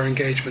structure our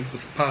engagement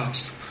with the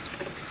past.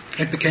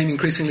 It became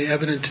increasingly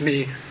evident to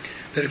me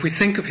that if we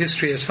think of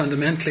history as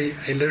fundamentally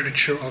a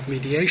literature of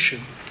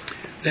mediation,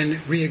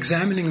 then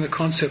re-examining the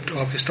concept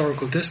of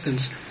historical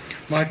distance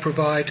might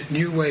provide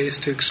new ways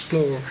to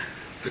explore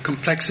the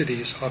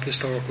complexities of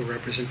historical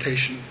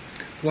representation.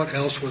 What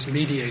else was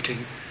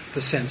mediating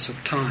the sense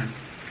of time?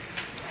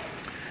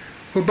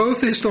 For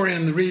both the historian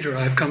and the reader,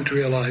 I've come to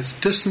realize,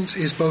 distance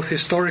is both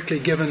historically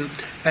given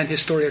and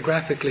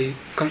historiographically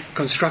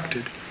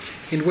constructed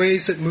in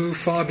ways that move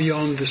far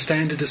beyond the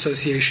standard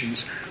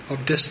associations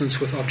of distance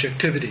with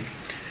objectivity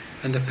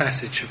and the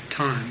passage of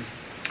time.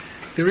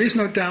 There is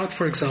no doubt,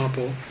 for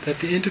example, that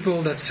the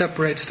interval that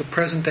separates the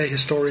present-day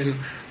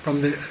historian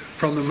from the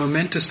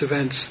momentous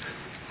events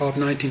of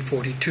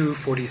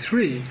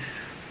 1942-43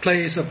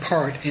 plays a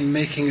part in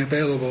making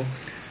available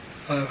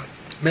a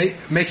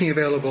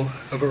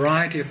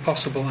variety of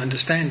possible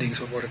understandings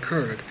of what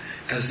occurred.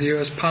 As the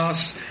years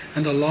pass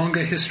and the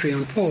longer history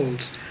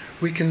unfolds,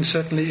 we can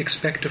certainly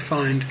expect to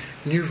find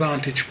new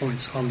vantage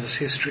points on this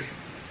history.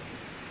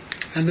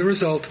 And the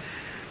result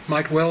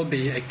might well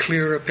be a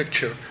clearer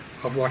picture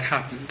of what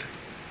happened.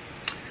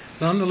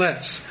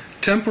 Nonetheless,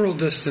 temporal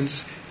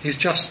distance is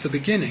just the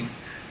beginning,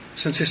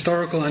 since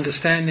historical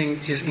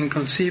understanding is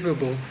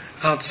inconceivable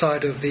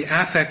outside of the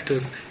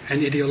affective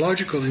and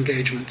ideological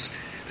engagements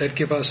that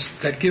give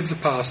the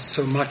past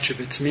so much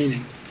of its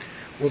meaning,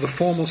 or the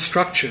formal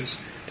structures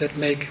that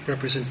make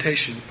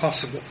representation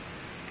possible.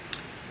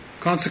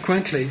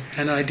 Consequently,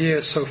 an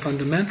idea so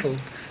fundamental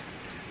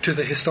to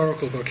the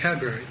historical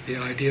vocabulary, the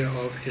idea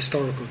of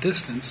historical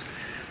distance,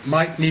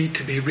 might need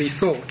to be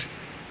rethought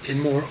in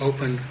more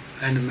open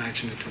and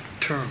imaginative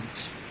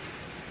terms.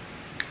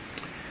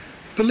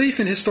 Belief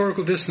in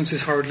historical distance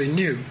is hardly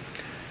new.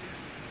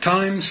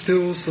 Time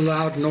stills the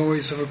loud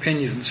noise of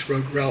opinions,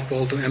 wrote Ralph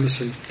Waldo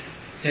Emerson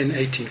in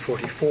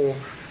 1844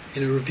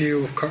 in a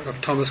review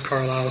of Thomas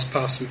Carlyle's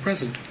Past and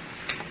Present.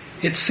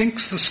 It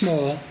sinks the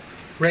small,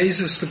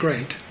 raises the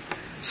great,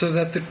 so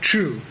that the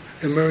true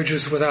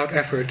emerges without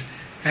effort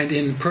and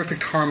in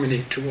perfect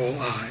harmony to all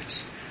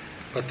eyes.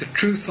 But the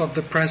truth of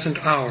the present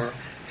hour,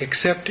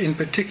 except in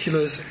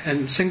particulars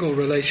and single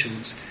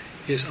relations,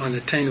 is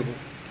unattainable.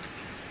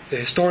 The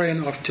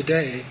historian of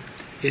today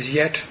is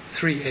yet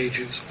 3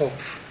 ages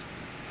off,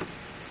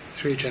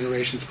 3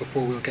 generations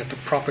before we'll get the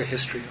proper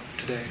history of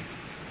today.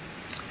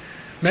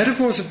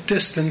 Metaphors of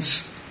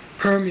distance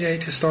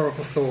permeate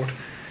historical thought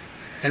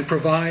and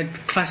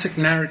provide classic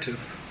narrative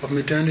of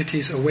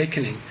modernity's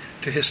awakening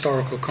to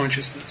historical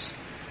consciousness.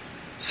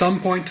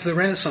 Some point to the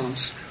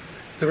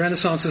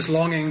Renaissance's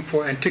longing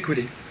for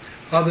antiquity,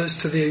 others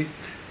to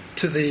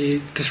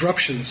the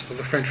disruptions of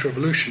the French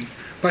Revolution.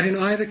 But in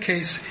either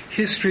case,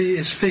 history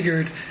is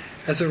figured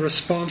as a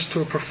response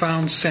to a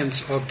profound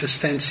sense of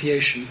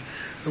distanciation,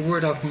 a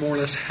word I've more or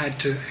less had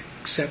to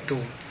accept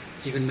or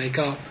even make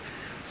up,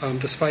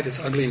 despite its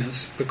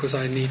ugliness, because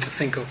I need to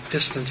think of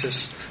distance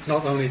as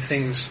not only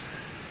things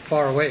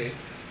far away,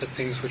 but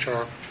things which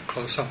are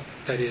close up.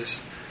 That is,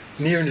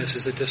 nearness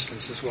is a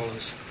distance as well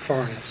as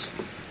farness.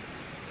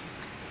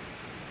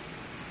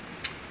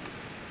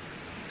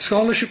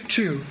 Scholarship,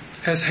 too,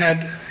 has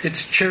had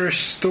its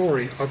cherished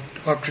story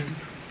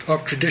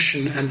of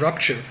tradition and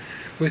rupture,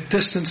 with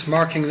distance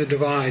marking the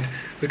divide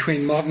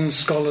between modern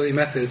scholarly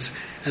methods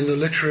and the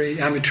literary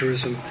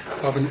amateurism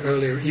of an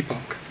earlier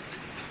epoch.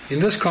 In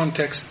this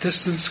context,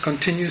 distance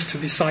continues to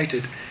be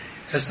cited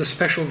as the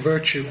special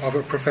virtue of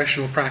a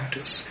professional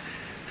practice,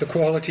 the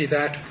quality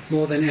that,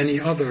 more than any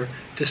other,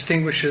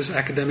 distinguishes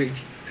academic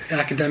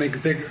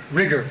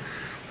rigor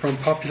from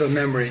popular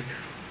memory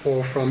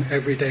or from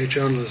everyday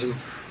journalism,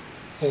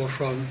 or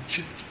from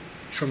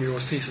your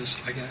thesis,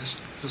 I guess,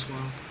 as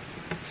well.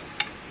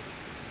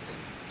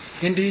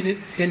 Indeed,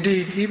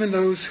 even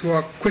those who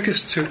are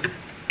quickest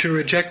to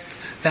reject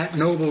that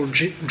noble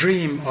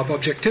dream of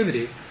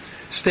objectivity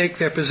stake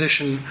their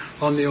position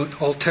on the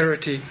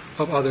alterity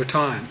of other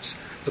times.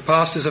 The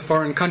past is a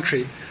foreign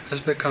country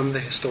has become the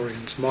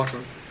historian's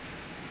motto.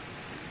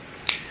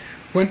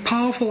 When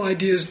powerful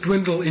ideas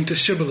dwindle into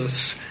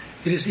shibboleths,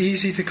 it is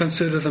easy to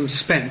consider them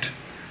spent.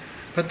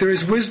 But there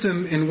is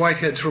wisdom in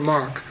Whitehead's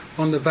remark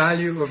on the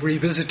value of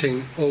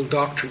revisiting old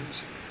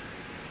doctrines.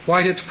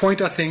 Whitehead's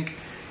point, I think,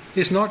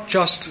 is not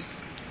just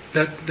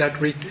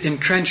that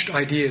entrenched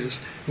ideas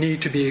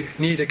need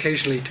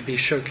occasionally to be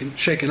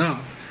shaken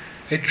up,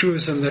 a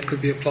truism that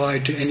could be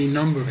applied to any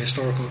number of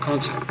historical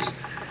concepts.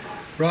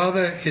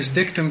 Rather, his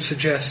dictum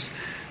suggests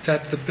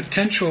that the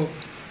potential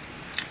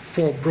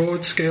for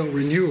broad-scale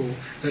renewal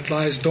that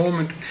lies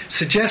dormant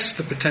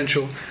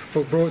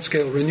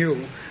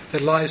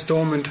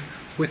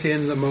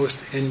within the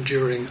most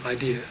enduring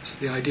ideas.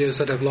 The ideas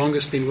that have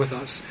longest been with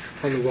us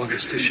are the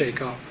ones to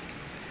shake up.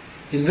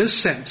 In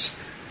this sense,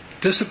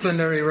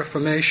 disciplinary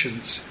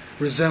reformations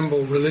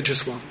resemble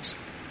religious ones,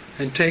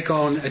 and take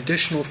on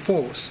additional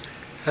force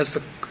as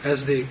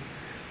the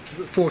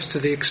force to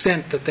the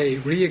extent that they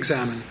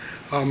re-examine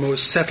our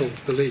most settled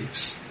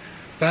beliefs.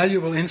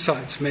 Valuable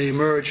insights may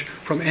emerge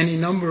from any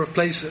number of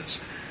places,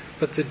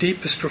 but the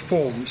deepest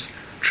reforms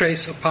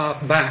trace a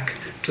path back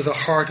to the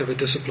heart of a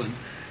discipline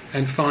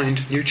and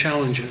find new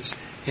challenges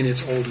in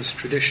its oldest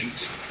traditions.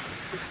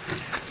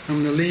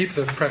 I'm going to leave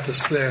the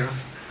preface there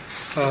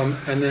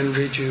and then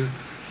read you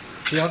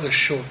the other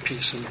short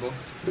piece in the book,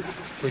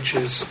 which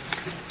is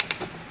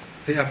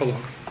the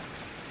epilogue.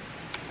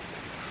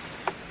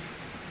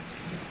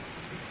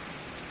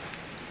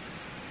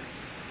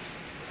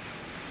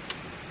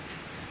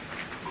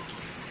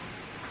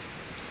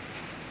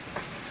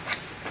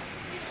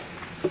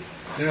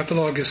 The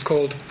epilogue is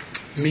called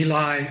My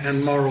Lai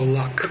and Moral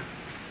Luck,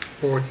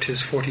 or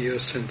 'Tis 40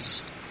 Years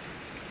Since.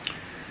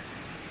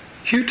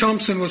 Hugh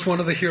Thompson was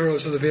one of the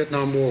heroes of the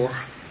Vietnam War,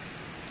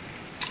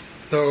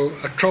 though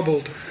a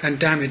troubled and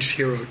damaged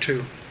hero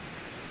too.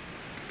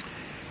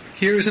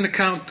 Here is an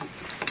account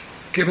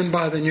given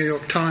by the New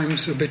York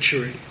Times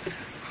obituary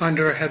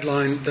under a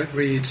headline that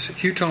reads,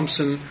 Hugh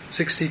Thompson,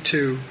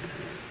 62,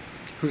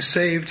 who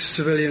saved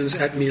civilians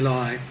at My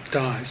Lai,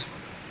 dies.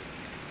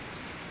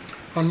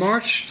 On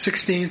March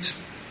 16th,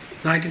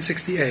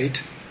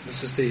 1968,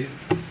 this is the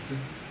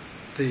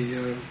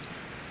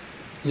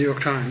New York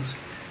Times,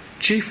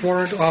 Chief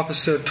Warrant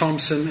Officer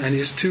Thompson and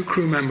his 2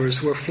 crew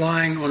members were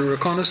flying on a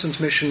reconnaissance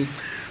mission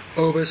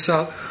over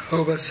South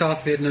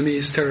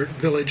Vietnamese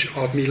village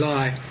of My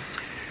Lai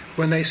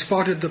when they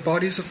spotted the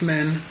bodies of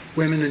men,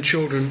 women and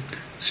children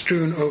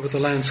strewn over the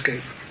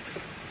landscape.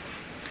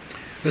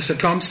 Mr.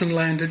 Thompson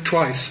landed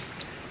twice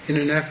in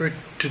an effort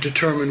to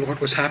determine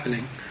what was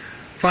happening,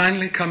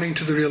 finally coming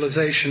to the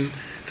realization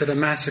that a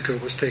massacre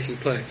was taking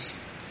place.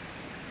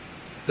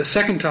 The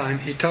second time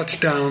he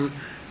touched down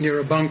near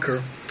a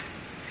bunker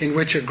in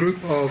which a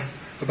group of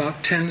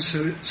about 10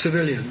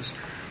 civilians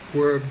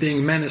were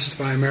being menaced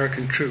by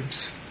American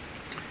troops.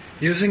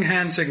 Using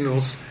hand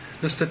signals,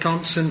 Mr.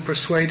 Thompson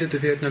persuaded the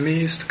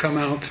Vietnamese to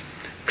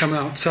come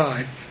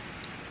outside,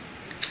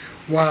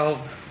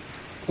 while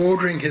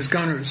ordering his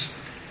gunners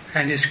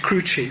and his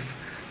crew chief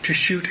to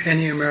shoot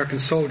any American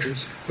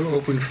soldiers who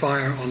opened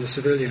fire on the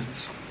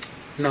civilians.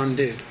 None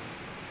did.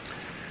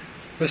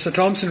 Mr.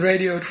 Thompson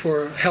radioed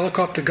for a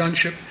helicopter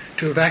gunship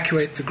to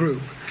evacuate the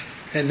group,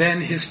 and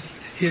then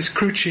his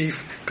crew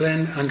chief,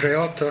 Glenn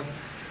Andreotta,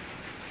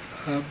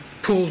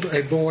 pulled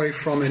a boy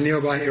from a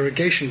nearby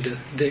irrigation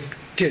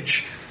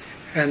ditch,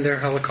 and their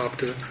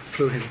helicopter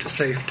flew him to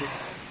safety.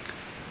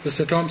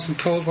 Mr. Thompson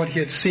told what he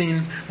had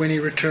seen when he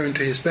returned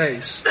to his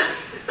base.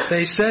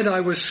 They said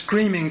I was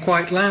screaming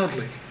quite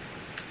loudly.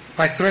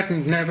 I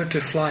threatened never to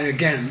fly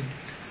again.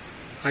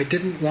 I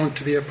didn't want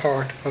to be a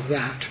part of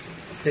that.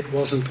 It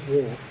wasn't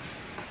war.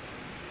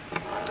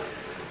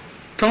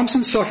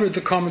 Thompson suffered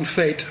the common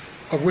fate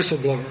of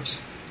whistleblowers.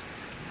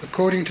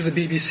 According to the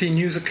BBC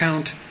News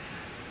account,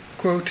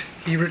 quote,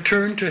 he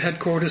returned to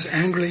headquarters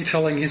angrily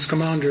telling his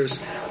commanders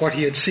what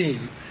he had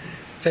seen.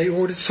 They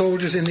ordered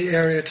soldiers in the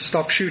area to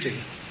stop shooting.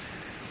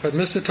 But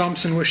Mr.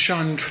 Thompson was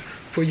shunned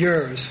for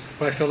years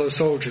by fellow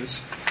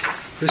soldiers,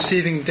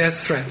 receiving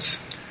death threats,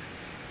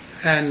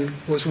 and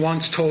was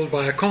once told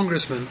by a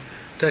congressman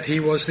that he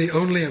was the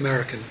only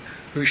American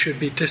who should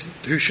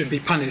be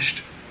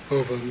punished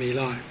over My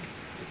Lai.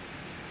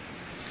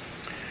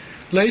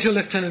 Later,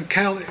 Lieutenant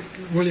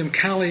William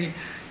Calley,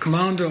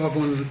 commander of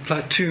one of the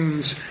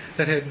platoons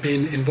that had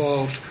been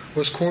involved,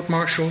 was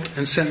court-martialed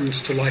and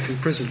sentenced to life in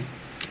prison.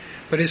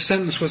 But his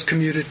sentence was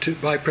commuted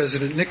by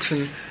President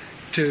Nixon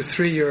to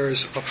 3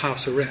 years of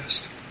house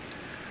arrest.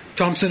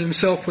 Thompson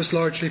himself was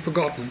largely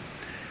forgotten,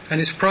 and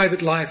his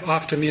private life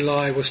after My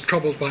Lai was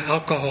troubled by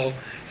alcohol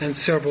and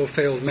several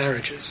failed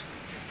marriages.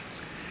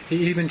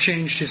 He even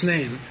changed his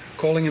name,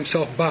 calling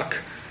himself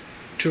Buck,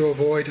 to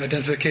avoid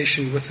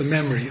identification with the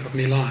memory of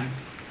My Lai.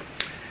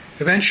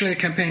 Eventually, a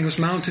campaign was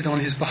mounted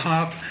on his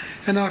behalf,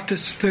 and after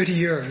 30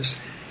 years,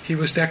 he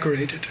was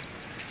decorated.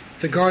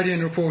 The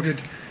Guardian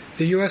reported,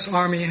 the U.S.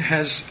 Army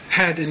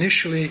had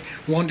initially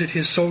wanted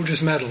his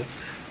Soldier's Medal,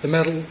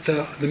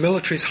 the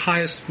military's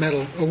highest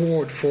medal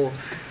award for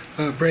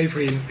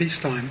bravery in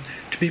peacetime,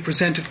 to be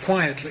presented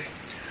quietly,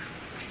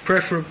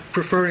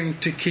 preferring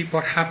to keep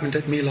what happened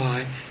at My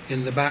Lai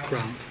in the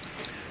background.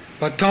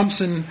 But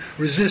Thompson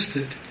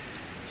resisted.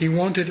 He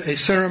wanted a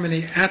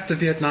ceremony at the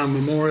Vietnam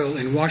Memorial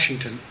in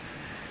Washington,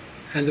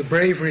 and the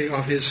bravery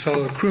of his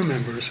fellow crew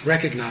members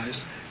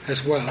recognized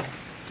as well.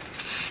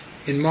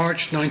 In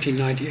March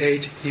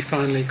 1998, he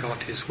finally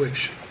got his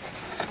wish.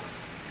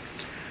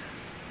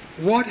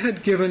 What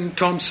had given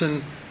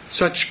Thompson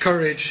such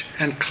courage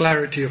and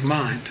clarity of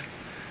mind?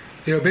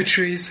 The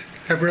obituaries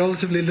have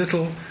relatively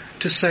little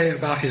to say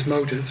about his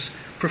motives,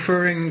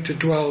 preferring to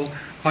dwell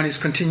on his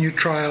continued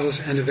trials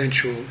and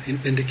eventual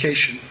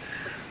vindication,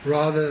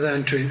 rather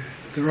than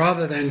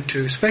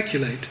to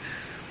speculate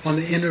on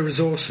the inner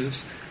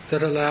resources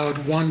that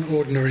allowed one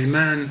ordinary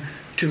man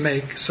to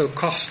make so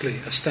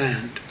costly a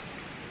stand.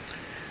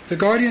 The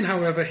Guardian,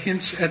 however,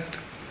 hints at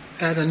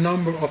a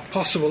number of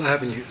possible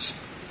avenues.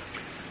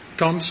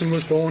 Thompson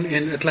was born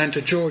in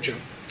Atlanta, Georgia,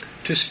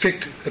 to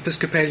strict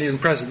Episcopalian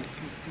parents,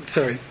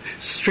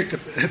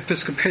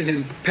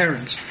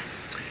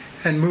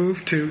 and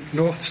moved to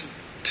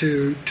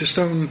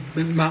Stone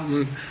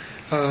Mountain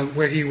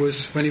when he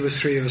was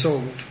 3 years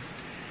old.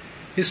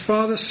 His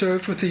father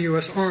served with the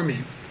U.S.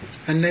 Army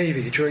and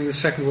Navy during the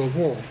Second World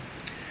War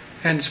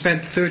and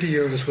spent 30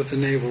 years with the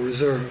Naval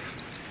Reserve.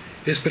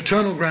 His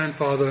paternal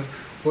grandfather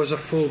was a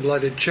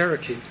full-blooded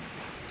Cherokee,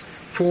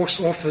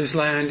 forced off his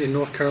land in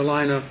North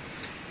Carolina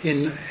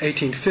in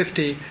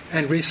 1850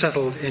 and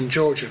resettled in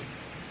Georgia.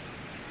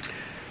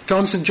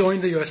 Thompson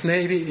joined the U.S.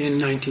 Navy in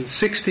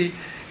 1960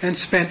 and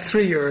spent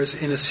 3 years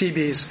in a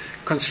Seabees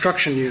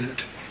construction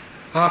unit.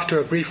 After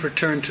a brief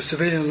return to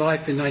civilian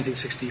life in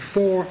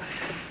 1964,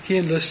 he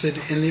enlisted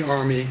in the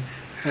Army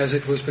as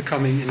it was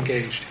becoming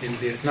engaged in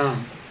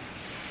Vietnam.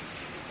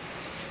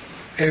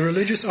 A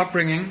religious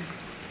upbringing,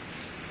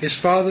 his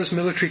father's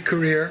military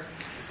career,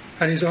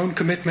 and his own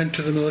commitment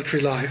to the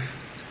military life,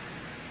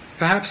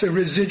 perhaps a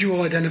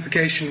residual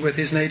identification with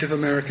his Native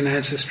American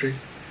ancestry,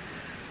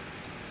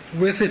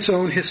 with its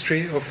own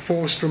history of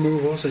forced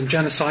removals and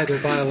genocidal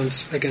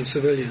violence against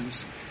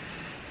civilians.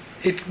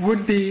 It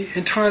would be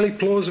entirely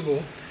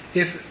plausible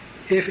if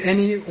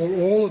any or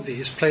all of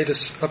these played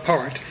a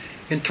part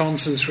in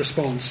Thompson's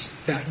response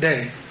that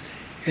day,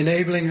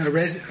 enabling a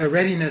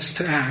readiness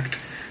to act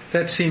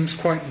that seems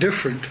quite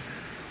different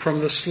from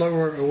the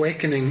slower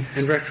awakening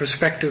and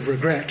retrospective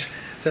regret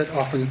that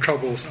often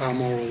troubles our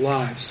moral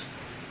lives.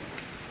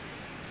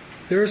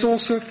 There is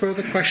also a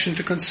further question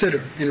to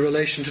consider in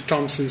relation to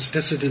Thompson's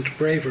dissident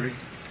bravery,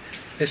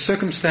 a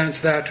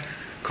circumstance that,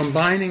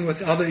 combining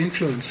with other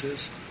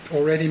influences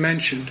already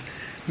mentioned,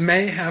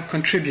 may have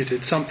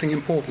contributed something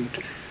important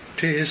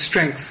to his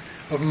strength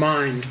of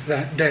mind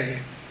that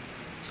day.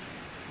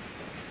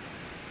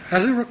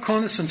 As a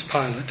reconnaissance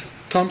pilot,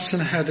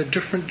 Thompson had a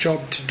different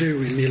job to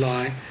do in My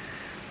Lai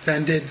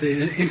than did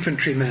the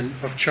infantrymen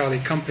of Charlie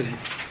Company,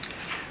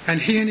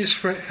 and he and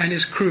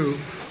his crew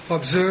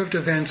observed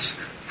events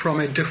from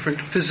a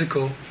different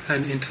physical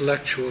and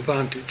intellectual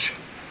vantage.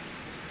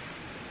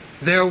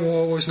 Their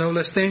war was no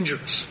less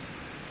dangerous.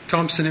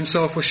 Thompson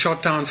himself was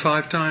shot down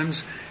 5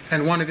 times,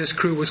 and one of his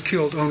crew was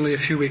killed only a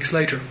few weeks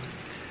later.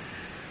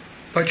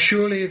 But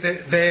surely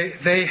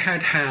they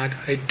had had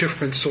a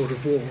different sort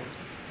of war.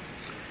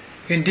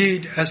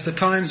 Indeed, as the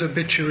Times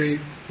obituary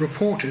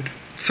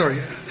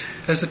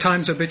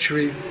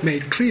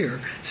made clear,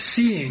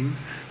 seeing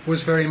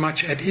was very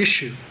much at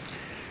issue.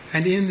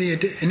 And in the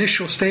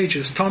initial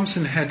stages,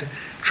 Thompson had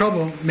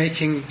trouble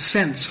making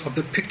sense of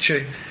the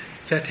picture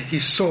that he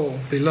saw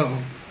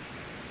below.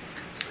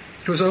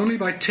 It was only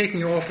by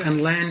taking off and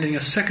landing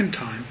a second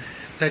time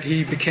that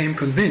he became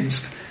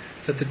convinced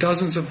that the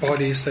dozens of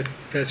bodies that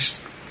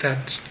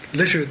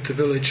littered the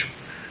village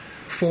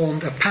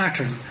formed a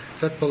pattern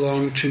that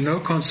belonged to no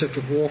concept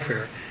of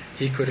warfare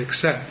he could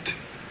accept,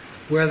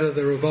 whether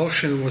the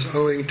revulsion was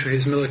owing to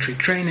his military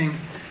training,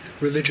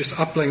 religious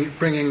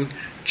upbringing,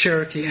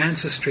 Cherokee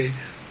ancestry,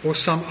 or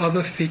some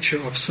other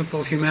feature of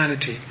simple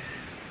humanity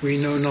we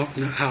know not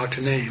how to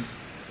name.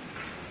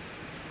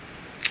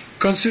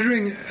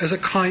 Considered as a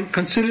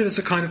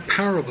kind of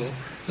parable,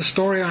 the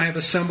story I have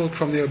assembled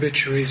from the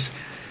obituaries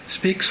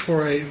speaks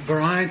for a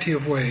variety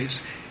of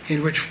ways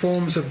in which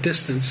forms of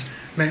distance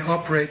may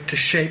operate to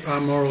shape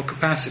our moral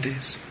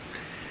capacities.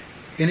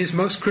 In his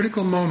most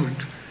critical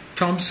moment,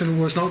 Thompson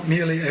was not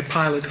merely a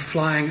pilot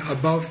flying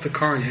above the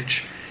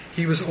carnage.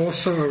 He was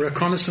also a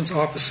reconnaissance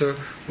officer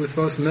with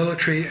both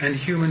military and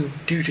human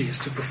duties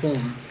to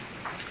perform.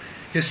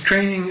 His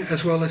training,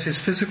 as well as his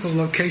physical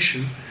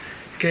location,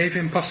 gave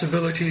him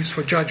possibilities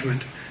for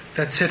judgment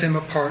that set him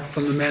apart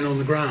from the men on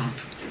the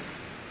ground.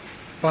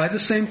 By the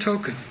same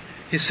token,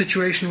 his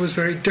situation was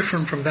very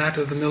different from that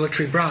of the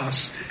military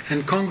brass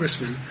and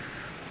congressmen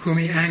whom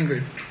he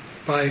angered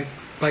by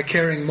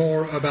caring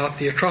more about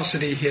the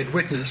atrocity he had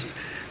witnessed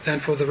than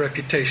for the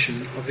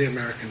reputation of the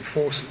American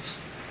forces.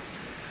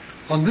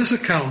 On this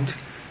account,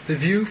 the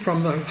view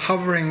from the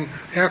hovering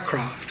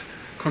aircraft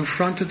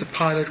confronted the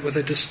pilot with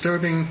a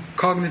disturbing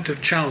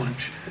cognitive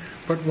challenge,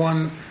 but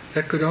one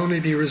that could only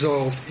be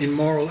resolved in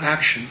moral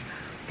action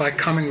by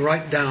coming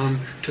right down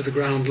to the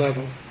ground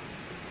level.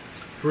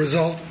 The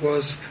result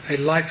was a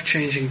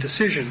life-changing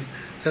decision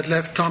that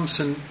left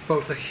Thompson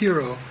both a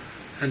hero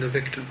and a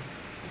victim.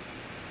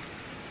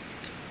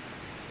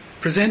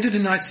 Presented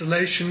in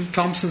isolation,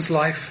 Thompson's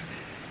life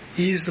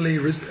easily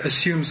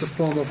assumes the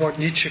form of what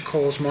Nietzsche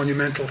calls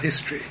monumental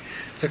history,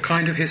 the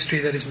kind of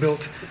history that is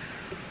built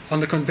on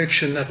the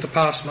conviction that the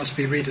past must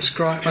be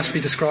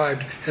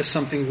described as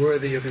something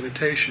worthy of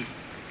imitation.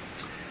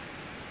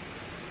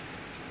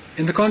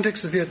 In the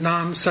context of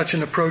Vietnam, such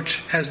an approach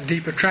has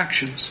deep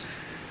attractions,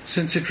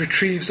 since it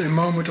retrieves a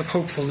moment of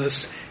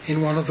hopefulness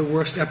in one of the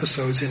worst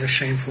episodes in a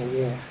shameful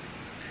war.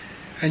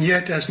 And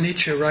yet, as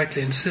Nietzsche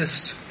rightly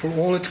insists, for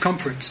all its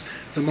comforts,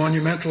 the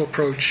monumental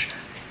approach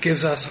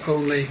gives us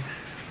only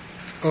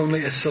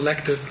a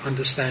selective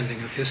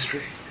understanding of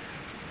history.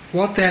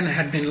 What then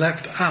had been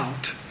left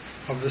out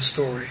of the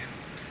story?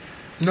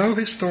 No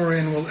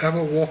historian will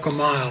ever walk a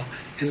mile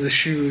in the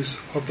shoes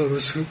of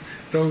those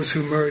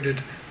who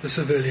murdered the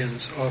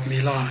civilians of My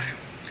Lai.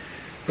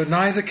 But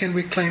neither can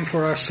we claim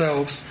for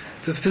ourselves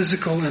the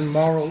physical and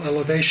moral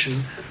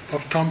elevation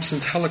of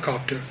Thompson's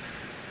helicopter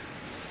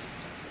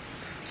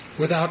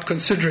without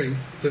considering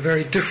the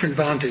very different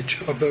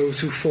vantage of those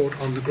who fought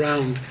on the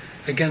ground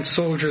against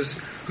soldiers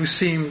who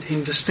seemed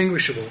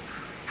indistinguishable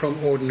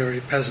from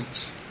ordinary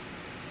peasants.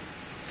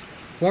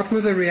 What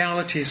were the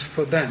realities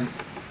for them?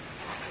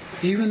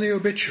 Even the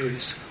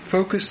obituaries,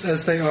 focused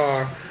as they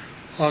are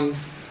on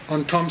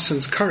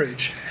Thompson's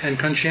courage and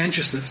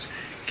conscientiousness,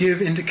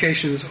 give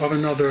indications of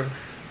another,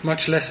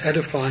 much less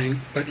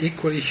edifying but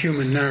equally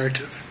human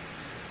narrative.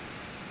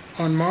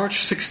 On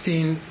March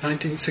 16,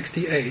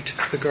 1968,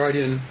 The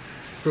Guardian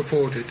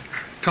reported,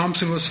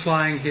 Thompson was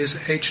flying his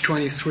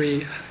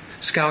H-23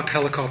 Scout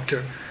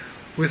helicopter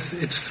with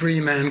its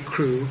 3-man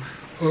crew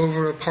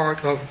over a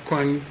part of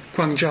Quang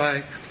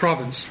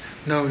province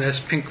known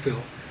as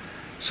Pinkville,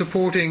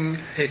 supporting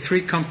a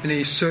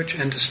 3-company search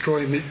and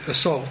destroy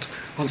assault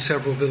on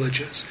several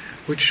villages,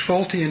 which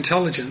faulty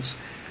intelligence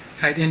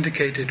had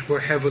indicated were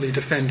heavily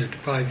defended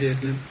by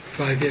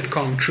Viet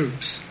Cong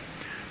troops.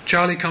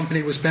 Charlie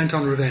Company was bent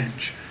on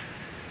revenge.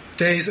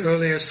 Days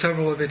earlier,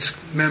 several of its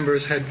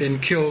members had been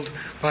killed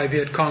by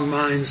Viet Cong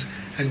mines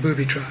and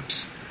booby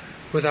traps.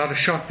 Without a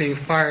shot being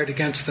fired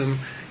against them,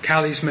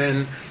 Callie's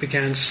men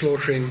began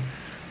slaughtering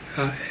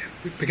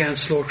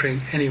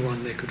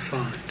anyone they could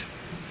find.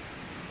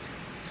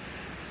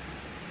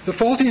 The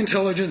faulty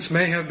intelligence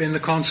may have been the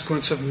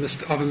consequence of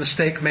a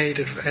mistake made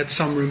at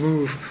some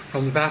remove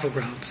from the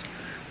battlegrounds,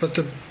 but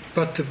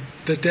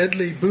the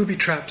deadly booby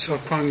traps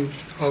of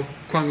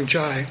Quang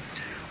Jai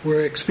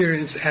were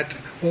experienced at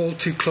all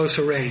too close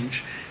a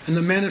range, and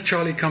the men of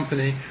Charlie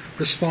Company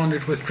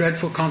responded with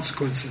dreadful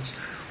consequences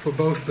for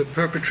both the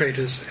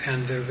perpetrators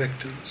and their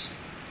victims.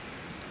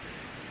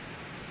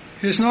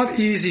 It is not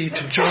easy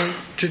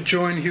to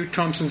join Hugh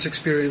Thompson's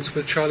experience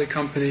with Charlie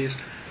Company's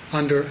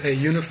under a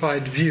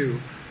unified view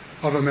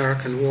of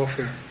American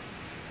warfare.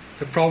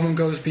 The problem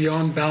goes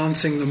beyond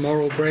balancing the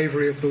moral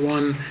bravery of the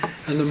one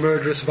and the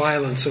murderous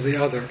violence of the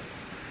other.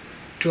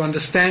 To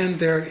understand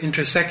their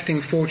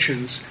intersecting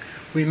fortunes,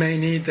 we may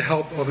need the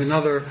help of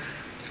another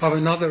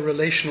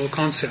relational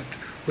concept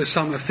with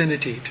some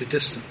affinity to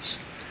distance.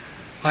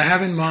 I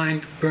have in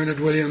mind Bernard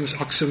Williams'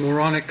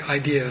 oxymoronic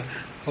idea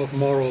of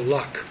moral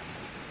luck.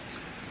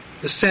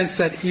 The sense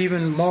that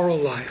even moral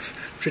life,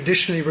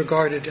 traditionally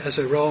regarded as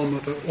a realm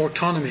of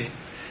autonomy,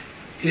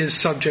 is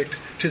subject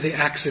to the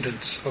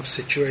accidents of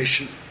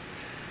situation.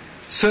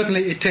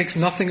 Certainly it takes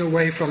nothing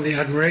away from the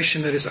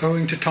admiration that is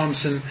owing to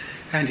Thompson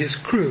and his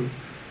crew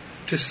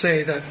to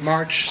say that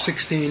March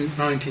 16,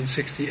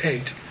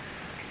 1968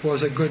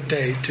 was a good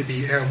day to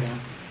be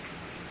airborne.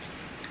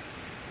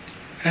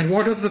 And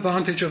what of the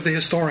vantage of the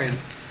historian,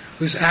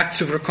 whose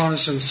acts of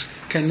reconnaissance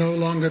can no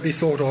longer be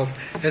thought of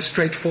as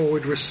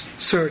straightforward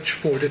search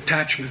for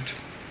detachment?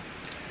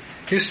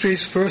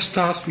 History's first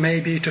task may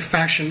be to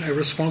fashion a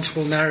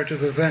responsible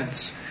narrative of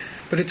events,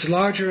 but its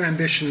larger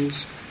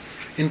ambitions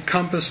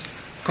encompassed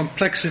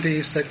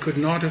complexities that could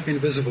not have been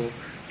visible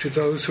to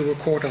those who were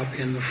caught up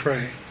in the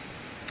fray.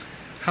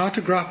 How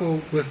to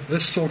grapple with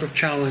this sort of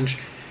challenge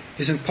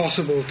is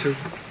impossible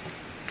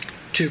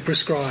to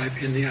prescribe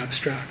in the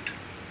abstract.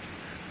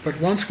 But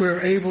once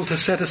we're able to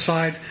set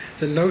aside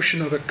the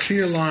notion of a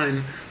clear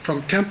line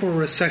from temporal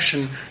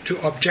recession to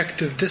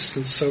objective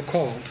distance,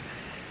 so-called,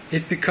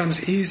 it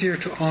becomes easier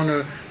to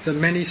honor the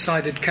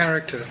many-sided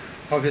character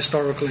of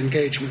historical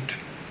engagement.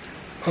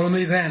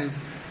 Only then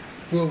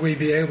will we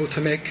be able to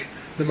make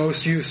the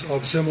most use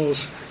of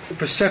Zimmel's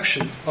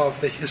perception of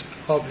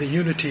the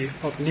unity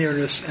of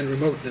nearness and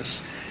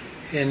remoteness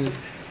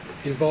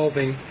involved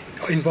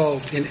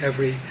in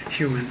every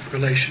human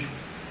relation.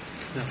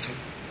 That's a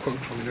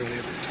quote from an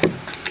earlier book.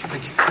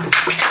 Thank you.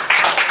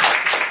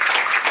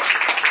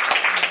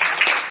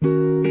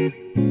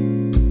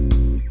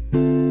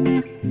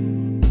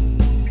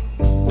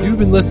 You've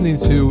been listening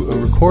to a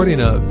recording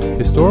of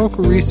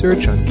Historical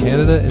Research on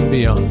Canada and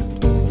Beyond,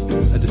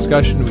 a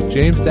discussion with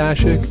James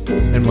Dashik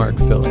and Mark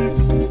Phillips.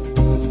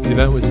 The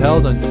event was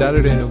held on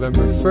Saturday,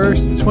 November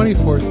 1st,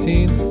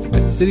 2014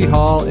 at City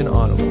Hall in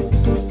Ottawa.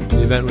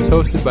 The event was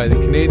hosted by the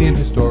Canadian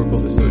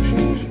Historical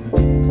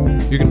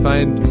Association. You can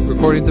find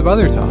recordings of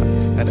other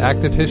talks at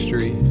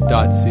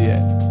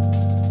activehistory.ca.